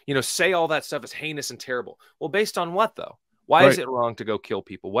better? Say all that stuff is heinous and terrible. Well, based on what, though? Why is Right. it wrong to go kill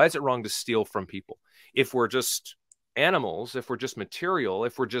people? Why is it wrong to steal from people? If we're just animals, if we're just material,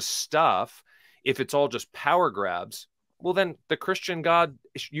 if we're just stuff, if it's all just power grabs, well, then the Christian God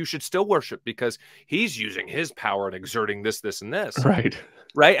you should still worship, because he's using his power and exerting this, this, and this. Right.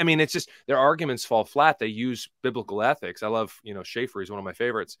 Right. I mean, it's just their arguments fall flat. They use biblical ethics. I love, Schaeffer. He's one of my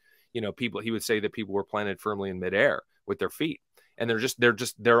favorites. He would say that people were planted firmly in midair with their feet, and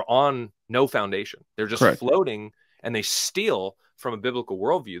they're on no foundation. They're just Correct. floating, and they steal from a biblical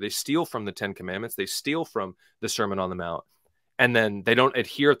worldview. They steal from the 10 Commandments. They steal from the Sermon on the Mount, and then they don't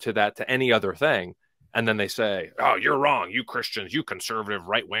adhere to that, to any other thing. And then they say, oh, you're wrong. You Christians, you conservative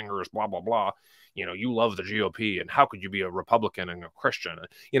right wingers, blah, blah, blah. You know, you love the GOP. And how could you be a Republican and a Christian?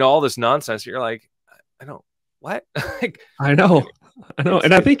 You know, all this nonsense. You're like, I don't, what? Like, I know.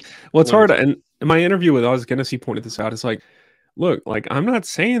 And I think what's hard, and in my interview with Oz Guinness, he pointed this out. It's like, look, like, I'm not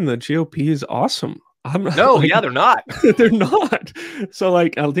saying the GOP is awesome. I'm not. No, like, yeah, they're not. They're not. So,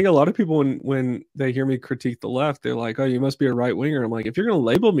 like, I think a lot of people, when they hear me critique the left, they're like, oh, you must be a right winger. I'm like, if you're going to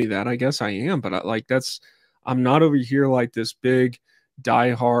label me that, I guess I am. But I'm not over here like this big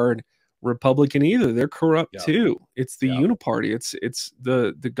diehard Republican either. They're corrupt too. It's the uniparty. It's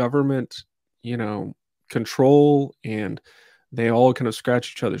the government, you know, control, and they all kind of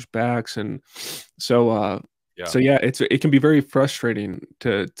scratch each other's backs. And so, so yeah, it can be very frustrating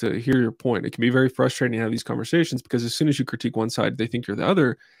to hear your point. It can be very frustrating to have these conversations, because as soon as you critique one side, they think you're the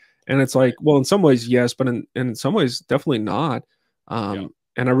other. And it's like, well, in some ways, yes, but in some ways, definitely not. And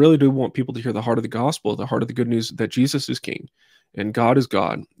I really do want people to hear the heart of the gospel, the heart of the good news that Jesus is king and God is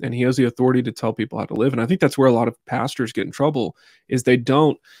God, and he has the authority to tell people how to live. And I think that's where a lot of pastors get in trouble, is they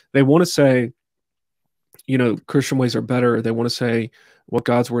want to say, you know, Christian ways are better. They want to say what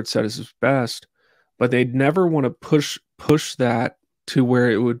God's word said is best, but they never want to push that to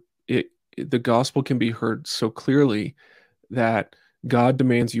where the gospel can be heard so clearly that God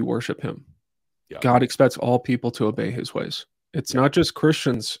demands you worship him. God expects all people to obey his ways. It's not just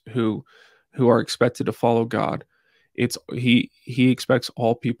Christians who are expected to follow God. It's he expects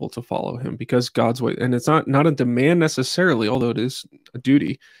all people to follow him, because God's way, and it's not a demand necessarily, although it is a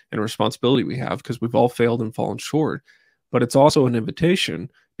duty and a responsibility we have, because we've all failed and fallen short, but it's also an invitation,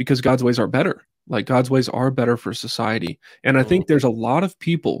 because God's ways are better. Like, God's ways are better for society. And I think there's a lot of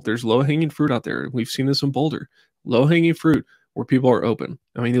people, there's low-hanging fruit out there. We've seen this in Boulder, low-hanging fruit where people are open.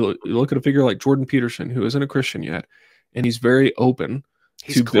 I mean, you look at a figure like Jordan Peterson, who isn't a Christian yet, and he's very open.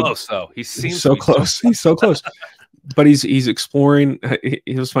 He's close, though. He seems so close. He's so close. But he's exploring.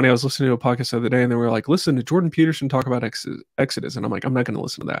 It was funny. I was listening to a podcast the other day, and they were like, listen to Jordan Peterson talk about Exodus. And I'm like, I'm not going to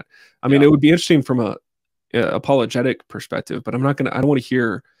listen to that. I mean, it would be interesting from a apologetic perspective, but I don't want to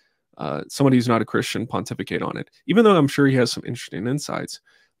hear somebody who's not a Christian pontificate on it, even though I'm sure he has some interesting insights.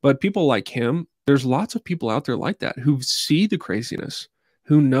 But people like him, there's lots of people out there like that who see the craziness,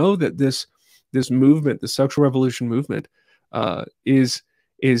 who know that this movement, the sexual revolution movement, is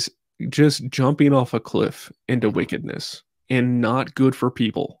just jumping off a cliff into wickedness and not good for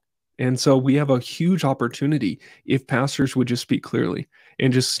people. And so we have a huge opportunity if pastors would just speak clearly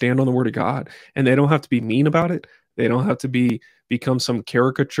and just stand on the word of God. And they don't have to be mean about it. They don't have to become some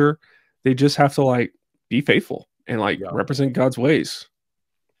caricature. They just have to, like, be faithful and, like, represent God's ways.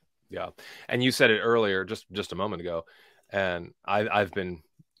 Yeah. And you said it earlier, just a moment ago, and I've been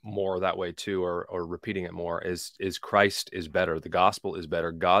more that way too, or repeating it more, is Christ is better. The gospel is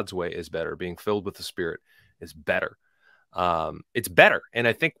better. God's way is better. Being filled with the Spirit is better. It's better. And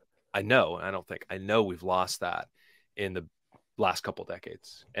I know we've lost that in the last couple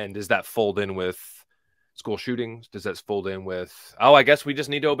decades. And does that fold in with school shootings? Does that fold in with, oh, I guess we just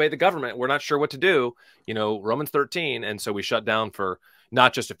need to obey the government. We're not sure what to do. You know, Romans 13. And so we shut down for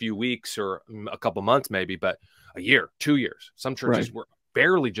not just a few weeks or a couple months, maybe, but a year, 2 years. Some churches were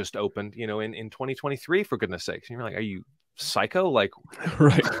barely just opened, you know, in 2023, for goodness sakes. And you're like, are you psycho? Like,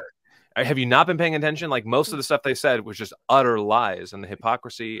 right. Have you not been paying attention? Like, most of the stuff they said was just utter lies, and the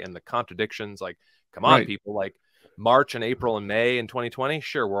hypocrisy and the contradictions. Like, come on, people. Like, March and April and May in 2020,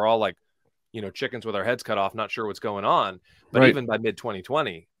 sure, we're all like, you know, chickens with our heads cut off, not sure what's going on. But even by mid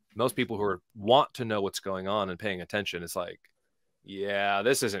 2020, most people who want to know what's going on and paying attention, it's like, yeah,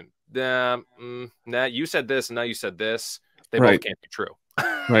 this isn't, nah, you said this and now you said this. They both can't be true.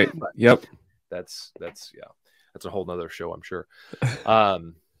 Right. Yep. That's a whole nother show, I'm sure.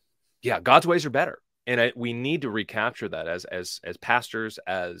 Yeah, God's ways are better. And we need to recapture that as pastors,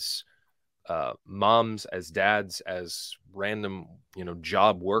 as moms, as dads, as random, you know,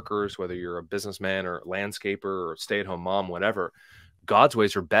 job workers, whether you're a businessman or landscaper or stay-at-home mom, whatever. God's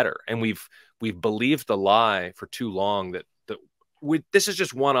ways are better. And we've believed the lie for too long that this is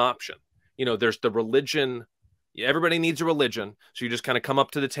just one option. You know, there's the religion. Everybody needs a religion. So you just kind of come up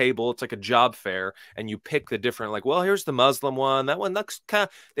to the table. It's like a job fair, and you pick the different, like, well, here's the Muslim one. That one looks kind of,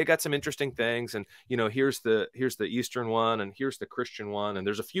 they got some interesting things. And, you know, here's the Eastern one, and here's the Christian one. And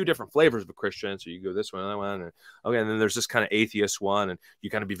there's a few different flavors of a Christian. So you go this one, that one. And, okay. And then there's this kind of atheist one, and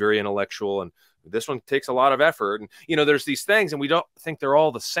you kind of be very intellectual. And this one takes a lot of effort. And, you know, there's these things, and we don't think they're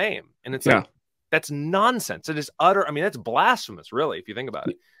all the same. And it's like, that's nonsense. It is utter. I mean, that's blasphemous, really, if you think about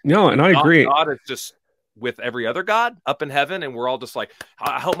it. No, and I agree. God is just with every other God up in heaven, and we're all just like,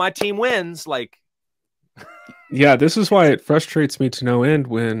 I hope my team wins. Like, Yeah, this is why it frustrates me to no end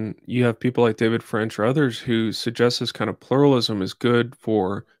when you have people like David French or others who suggest this kind of pluralism is good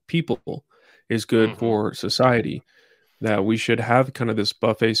for people, is good Hmm. for society, that we should have kind of this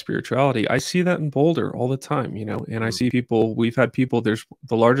buffet spirituality. I see that in Boulder all the time, and I Hmm. see people, we've had people, there's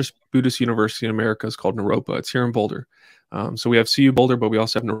the largest Buddhist university in America is called Naropa. It's here in Boulder. So we have CU Boulder, but we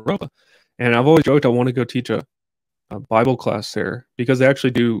also have Naropa. And I've always joked I want to go teach a Bible class there because they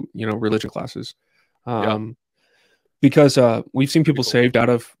actually do, religion classes. Yeah, Um, because we've seen pretty people cool. saved out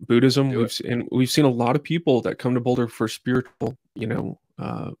of Buddhism. Do it. We've seen a lot of people that come to Boulder for spiritual,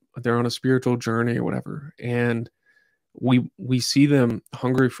 they're on a spiritual journey or whatever, and we see them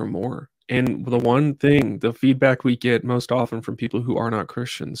hungry for more. And the one thing, the feedback we get most often from people who are not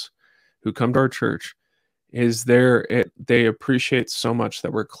Christians, who come to our church, is they appreciate so much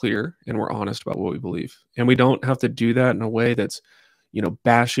that we're clear and we're honest about what we believe, and we don't have to do that in a way that's,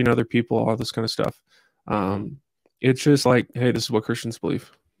 bashing other people, all this kind of stuff. Hmm. Um, it's just like, hey, this is what Christians believe,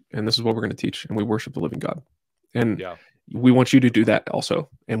 and this is what we're going to teach, and we worship the living God, and Yeah. we want you to do that also,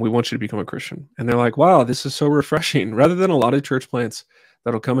 and we want you to become a Christian. And they're like, wow, this is so refreshing. Rather than a lot of church plants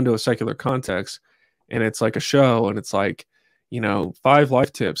that'll come into a secular context, and it's like a show, and it's like, 5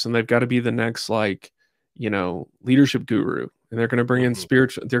 life tips, and they've got to be the next like, leadership guru, and they're going to bring in Hmm.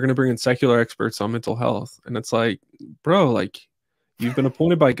 spiritual, they're going to bring in secular experts on mental health, and it's like, bro, like, you've been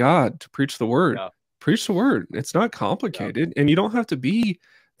appointed by God to preach the word. Yeah. Preach the word. It's not Yeah. complicated, and you don't have to be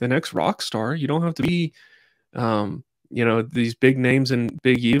the next rock star. You don't have to be, these big names and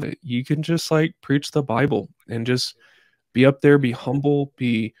big you can just like preach the Bible and just be up there, be humble,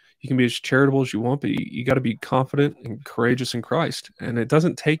 you can be as charitable as you want, but you got to be confident and courageous in Christ. And it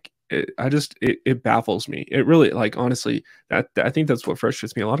doesn't take it, it baffles me. It really, like, honestly, that I think that's what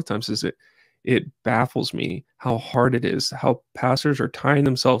frustrates me a lot of times is it baffles me how hard it is, how pastors are tying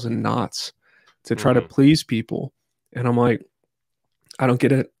themselves in knots to try to Hmm. please people. And I'm like, I don't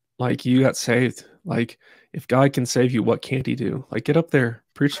get it. Like, you got saved. Like, if God can save you, what can't he do? Like, get up there,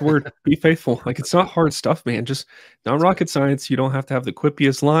 preach the word, be faithful. Like, it's not hard stuff, man. Just not That's good. rocket science. You don't have to have the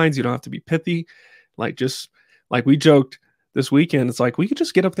quippiest lines. You don't have to be pithy. Like, just like we joked this weekend, it's like we could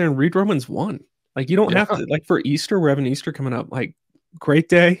just get up there and read Romans 1. Like, you don't Yeah. have to, like, for Easter, we're having Easter coming up. Like, great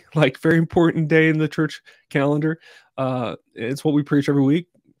day, like, very important day in the church calendar. It's what we preach every week: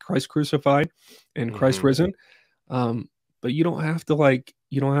 Christ crucified and Christ Hmm. risen. Um, but you don't have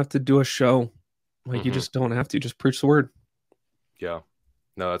to do a show. Like, you Hmm. just don't have to. Just preach the word. Yeah.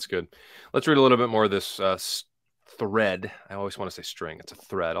 No, that's good. Let's read a little bit more of this thread. I always want to say string. It's a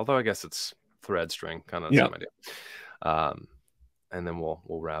thread, although I guess it's thread string, kind of the Yeah. same idea. Um, and then we'll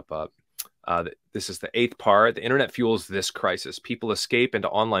wrap up. This is the 8th part. The internet fuels this crisis. People escape into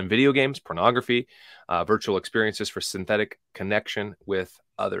online video games, pornography, virtual experiences for synthetic connection with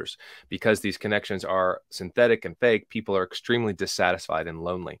others. Because these connections are synthetic and fake, people are extremely dissatisfied and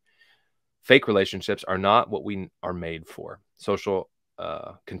lonely. Fake relationships are not what we are made for. Social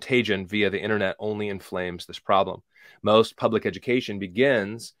contagion via the internet only inflames this problem. Most public education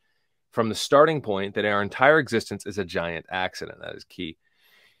begins from the starting point that our entire existence is a giant accident. That is key.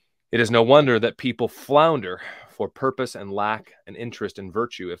 It is no wonder that people flounder for purpose and lack an interest in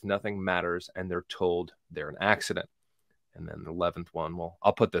virtue if nothing matters and they're told they're an accident. And then the 11th one, well,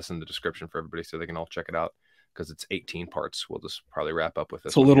 I'll put this in the description for everybody so they can all check it out because it's 18 parts. We'll just probably wrap up with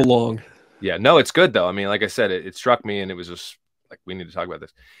It's this a one little here. long. Yeah, no, it's good though. I mean, like I said, it struck me and it was just like, we need to talk about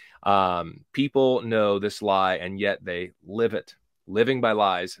this. People know this lie and yet they live it. Living by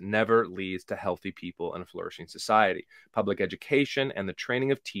lies never leads to healthy people and a flourishing society. Public education and the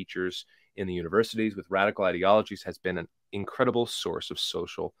training of teachers in the universities with radical ideologies has been an incredible source of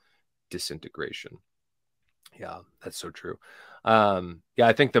social disintegration. Yeah, that's so true. Yeah,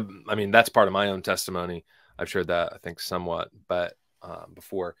 I think that's part of my own testimony. I've shared that, I think, somewhat, but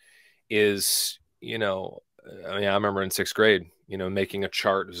before is, I remember in 6th grade, making a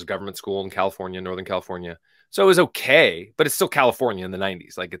chart. It was a government school in California, Northern California. So it was okay, but it's still California in the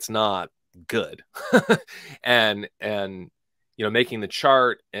 90s. Like, it's not good. and making the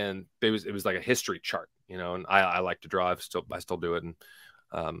chart, and it was like a history chart, and I like to draw. I still do it.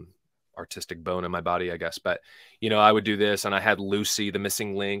 And artistic bone in my body, I guess. But, I would do this, and I had Lucy, the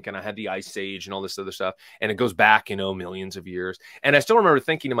missing link, and I had the Ice Age and all this other stuff. And it goes back, millions of years. And I still remember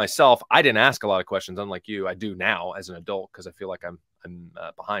thinking to myself, I didn't ask a lot of questions, unlike you. I do now as an adult because I feel like I'm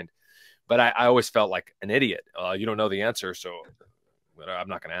behind. But I always felt like an idiot. You don't know the answer, so I'm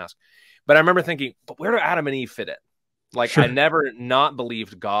not going to ask. But I remember thinking, but where do Adam and Eve fit in? Like, I Sure. never not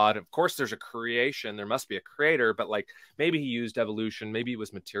believed God. Of course, there's a creation. There must be a creator, but like, maybe he used evolution. Maybe it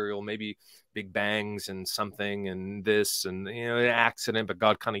was material, maybe big bangs and something and this and, an accident, but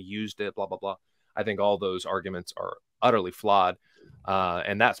God kind of used it, blah, blah, blah. I think all those arguments are utterly flawed.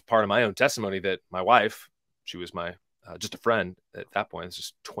 And that's part of my own testimony that my wife, she was my just a friend at that point, it's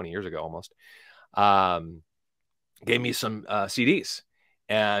just 20 years ago almost, gave me some CDs,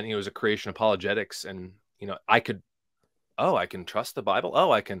 and it was a creation apologetics, and I could, oh, I can trust the Bible.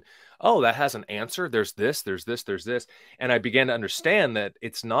 Oh, I can, oh, that has an answer. There's this, there's this, there's this. And I began to understand that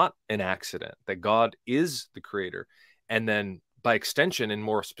it's not an accident, that God is the creator. And then by extension, and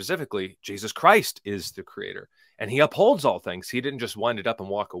more specifically, Jesus Christ is the creator. And he upholds all things. He didn't just wind it up and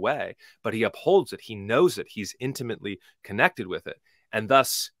walk away, but he upholds it. He knows it. He's intimately connected with it. And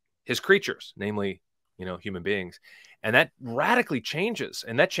thus his creatures, namely, human beings. And that radically changes.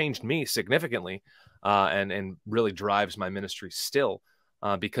 And that changed me significantly. And really drives my ministry still,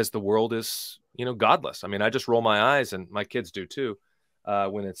 because the world is, godless. I mean, I just roll my eyes, and my kids do too,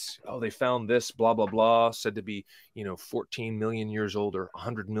 when it's, oh, they found this, blah, blah, blah, said to be, 14 million years old or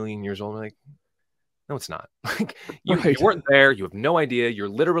 100 million years old. I'm like, no, it's not. Like, you weren't there. You have no idea. You're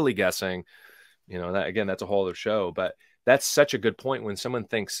literally guessing. That, again, that's a whole other show. But that's such a good point when someone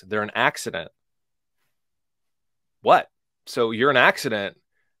thinks they're an accident. What? So you're an accident.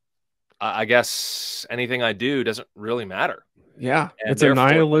 I guess anything I do doesn't really matter. Yeah, it's a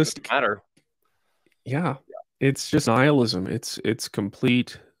nihilist matter. Yeah, it's just nihilism. It's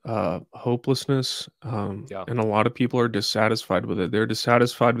complete hopelessness. And a lot of people are dissatisfied with it. They're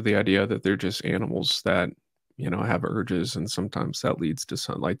dissatisfied with the idea that they're just animals that have urges, and sometimes that leads to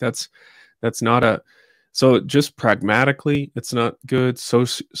something like that's not a. So just pragmatically, it's not good.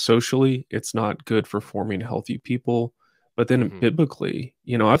 Socially, it's not good for forming healthy people. But then biblically,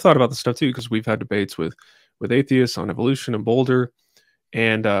 I've thought about this stuff too, because we've had debates with atheists on evolution and Boulder,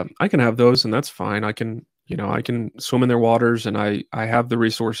 and I can have those, and that's fine. I can swim in their waters, and I have the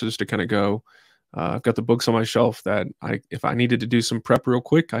resources to kind of go. I've got the books on my shelf that if I needed to do some prep real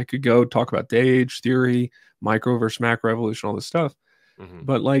quick, I could go talk about day age theory, micro versus macro evolution, all this stuff.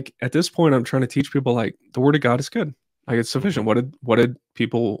 But like at this point, I'm trying to teach people like the Word of God is good. Like it's sufficient. What did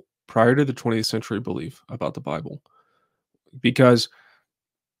people prior to the 20th century believe about the Bible? Because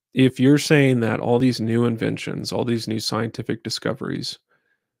if you're saying that all these new inventions, all these new scientific discoveries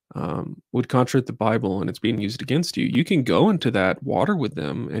would contradict the Bible and it's being used against you, you can go into that water with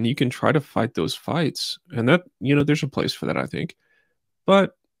them and you can try to fight those fights. And that, there's a place for that, I think.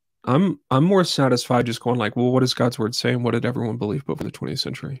 But I'm more satisfied just going like, well, what does God's word say? And what did everyone believe before the 20th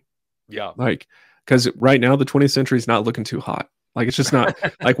century? Yeah. Like, because right now the 20th century is not looking too hot. Like it's just not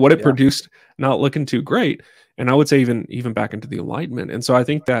like what it produced, not looking too great. And I would say even back into the Enlightenment. And so I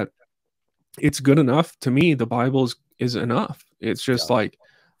think that it's good enough to me. The Bible is enough. It's just like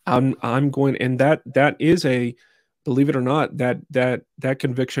I'm going, and that is a, believe it or not, that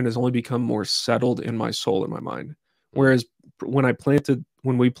conviction has only become more settled in my soul, in my mind. Whereas when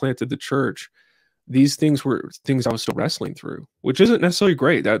we planted the church, these things were things I was still wrestling through, which isn't necessarily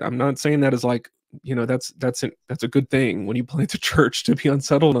great. That I'm not saying that is like, that's a good thing when you plant a church to be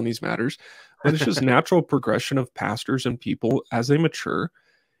unsettled on these matters, but it's just natural progression of pastors and people as they mature.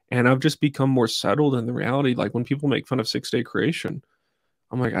 And I've just become more settled in the reality. Like when people make fun of 6-day creation,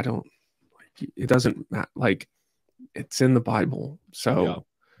 I'm like, it doesn't matter. Like it's in the Bible. So,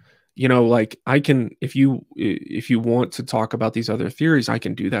 like I can, if you want to talk about these other theories, I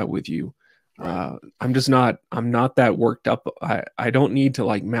can do that with you. Right. I'm not that worked up. I don't need to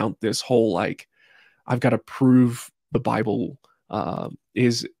like mount this whole, like, I've got to prove the Bible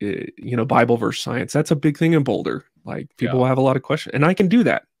is, Bible versus science. That's a big thing in Boulder. Like people have a lot of questions, and I can do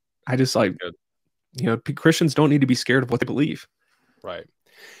that. I just like, Christians don't need to be scared of what they believe. Right.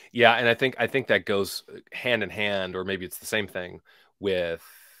 Yeah. And I think that goes hand in hand, or maybe it's the same thing with,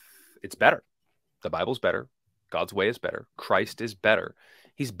 it's better. The Bible's better. God's way is better. Christ is better.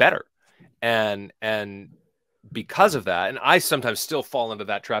 He's better. And because of that, and I sometimes still fall into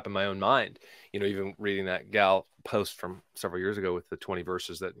that trap in my own mind, even reading that gal post from several years ago with the 20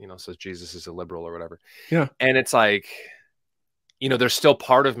 verses that, says Jesus is a liberal or whatever. Yeah. And it's like, there's still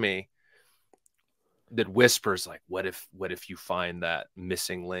part of me that whispers like, what if you find that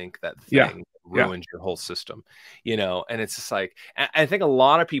missing link, that thing ruins your whole system, and it's just like, I think a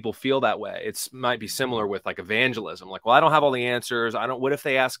lot of people feel that way. It's might be similar with like evangelism. Like, well, I don't have all the answers. What if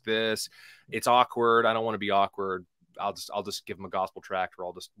they ask this? It's awkward. I don't want to be awkward. I'll just give them a gospel tract, or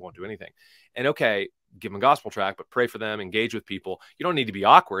I'll just won't do anything. And okay, give them a gospel tract, but pray for them, engage with people. You don't need to be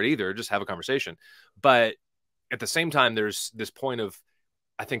awkward either. Just have a conversation. But at the same time, there's this point of,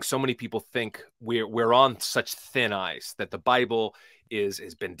 I think so many people think we're on such thin ice that the Bible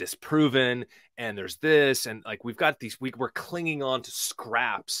has been disproven, and there's this, and like we've got these, we're clinging on to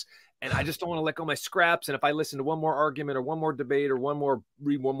scraps, and I just don't want to let go of my scraps. And if I listen to one more argument or one more debate or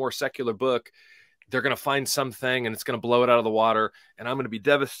read one more secular book, they're going to find something and it's going to blow it out of the water, and I'm going to be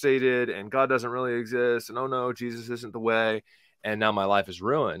devastated, and God doesn't really exist, and oh no, Jesus isn't the way, and now my life is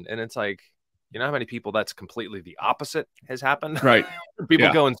ruined. And it's like, you know how many people that's completely the opposite has happened? Right.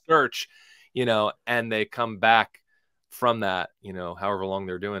 People go and search, you know, and they come back from that, you know, however long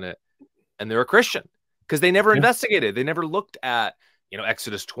they're doing it, and they're a Christian because they never investigated. They never looked at, you know,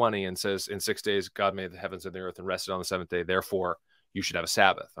 Exodus 20 and says, in 6 days, God made the heavens and the earth and rested on the seventh day. Therefore, you should have a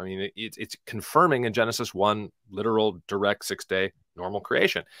Sabbath. I mean, it's confirming in Genesis 1, literal, direct 6-day normal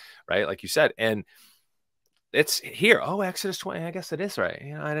creation, right? Like you said. And it's here. Oh, Exodus 20. I guess it is right.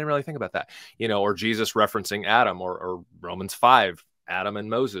 You know, I didn't really think about that, you know, or Jesus referencing Adam, or Romans 5, Adam and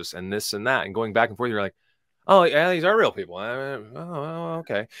Moses and this and that, and going back and forth. You're like, oh, yeah, these are real people. Oh,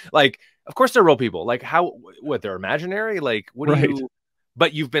 okay. Like, of course they're real people. Like, how, what, they're imaginary? Like, what do you,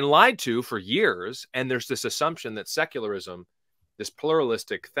 but you've been lied to for years. And there's this assumption that secularism, this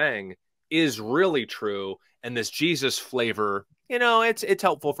pluralistic thing, is really true. And this Jesus flavor, you know, it's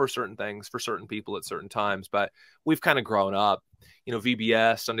helpful for certain things, for certain people at certain times, but we've kind of grown up, you know,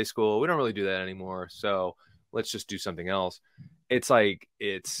 VBS, Sunday school, we don't really do that anymore. So let's just do something else. It's like,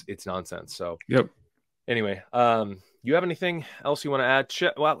 it's nonsense. So, yep. Anyway, you have anything else you want to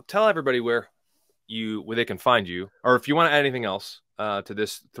add? Well, tell everybody where they can find you, or if you want to add anything else to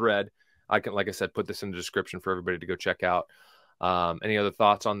this thread, I can, like I said, put this in the description for everybody to go check out. Any other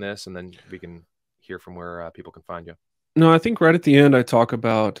thoughts on this, and then we can hear from where people can find you. No, I think right at the end I talk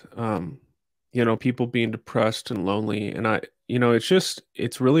about you know, people being depressed and lonely, and you know,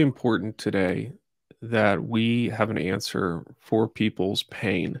 it's really important today that we have an answer for people's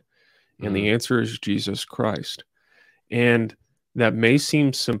pain. And the answer is Jesus Christ. And that may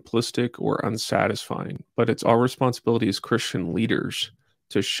seem simplistic or unsatisfying, but it's our responsibility as Christian leaders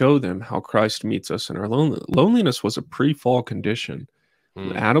to show them how Christ meets us in our loneliness was a pre-fall condition.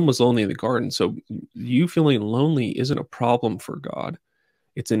 Adam was lonely in the garden. So you feeling lonely isn't a problem for God.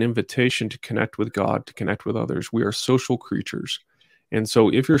 It's an invitation to connect with God, to connect with others. We are social creatures. And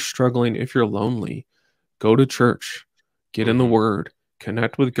so if you're struggling, if you're lonely, go to church, get in the Word,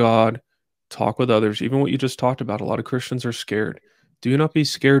 connect with God, talk with others. Even what you just talked about, a lot of Christians are scared. Do not be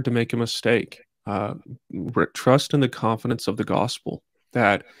scared to make a mistake. Trust in the confidence of the gospel,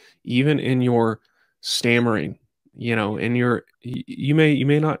 that even in your stammering, you know, you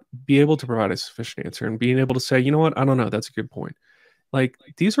may not be able to provide a sufficient answer, and being able to say, you know what, I don't know, that's a good point. Like,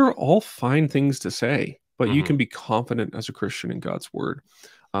 these are all fine things to say, but you can be confident as a Christian in God's word.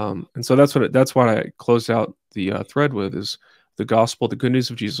 And so that's what I closed out the thread with, is the gospel, the good news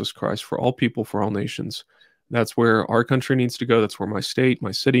of Jesus Christ for all people, for all nations. That's where our country needs to go. That's where my state,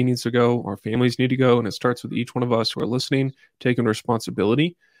 my city needs to go. Our families need to go. And it starts with each one of us who are listening, taking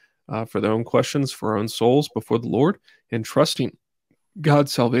responsibility for their own questions, for our own souls before the Lord, and trusting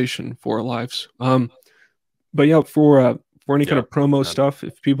God's salvation for our lives. But yeah, for any kind of promo stuff,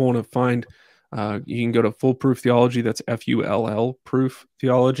 if people want to find, you can go to Foolproof Theology. That's FULL Proof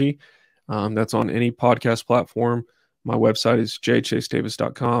Theology. That's on any podcast platform. My website is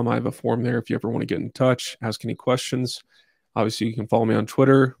jchasedavis.com. I have a form there if you ever want to get in touch, ask any questions. Obviously, you can follow me on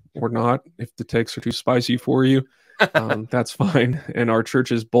Twitter or not. If the takes are too spicy for you, that's fine. And our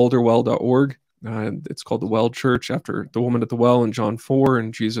church is boulderwell.org. It's called the Well Church, after the woman at the well in John 4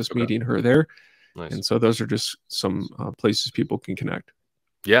 and Jesus meeting her there. Nice. And so those are just some places people can connect.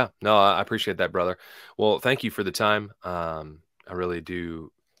 Yeah, no, I appreciate that, brother. Well, thank you for the time. I really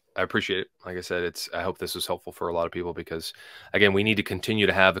do. I appreciate it. Like I said, I hope this was helpful for a lot of people, because again, we need to continue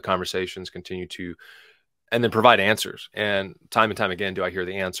to have the conversations, continue to, and then provide answers. And time again, do I hear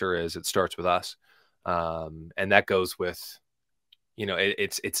the answer is it starts with us. And that goes with, you know,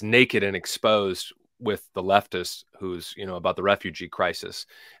 it's naked and exposed with the leftist who's, you know, about the refugee crisis.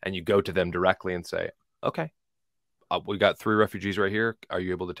 And you go to them directly and say, okay, we got 3 refugees right here. Are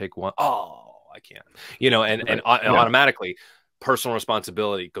you able to take one? Oh, I can't, you know, and automatically personal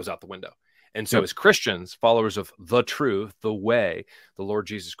responsibility goes out the window. And so as Christians, followers of the truth, the way, the Lord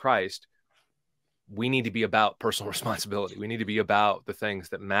Jesus Christ, we need to be about personal responsibility. We need to be about the things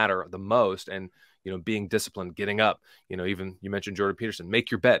that matter the most. And, you know, being disciplined, getting up, you know, even you mentioned Jordan Peterson,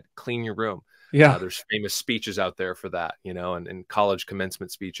 make your bed, clean your room. Yeah. There's famous speeches out there for that, you know, and college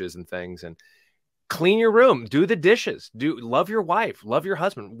commencement speeches and things. And clean your room, do the dishes, love your wife, love your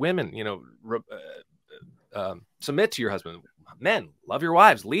husband. Women, you know, submit to your husband. Men, love your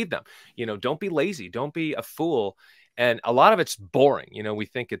wives, lead them. You know, don't be lazy, don't be a fool. And a lot of it's boring. You know, we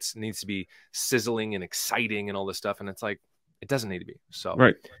think it needs to be sizzling and exciting and all this stuff. And it's like, it doesn't need to be. So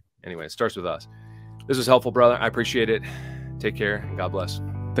anyway, it starts with us. This was helpful, brother. I appreciate it. Take care and God bless.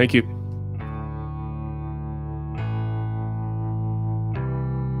 Thank you.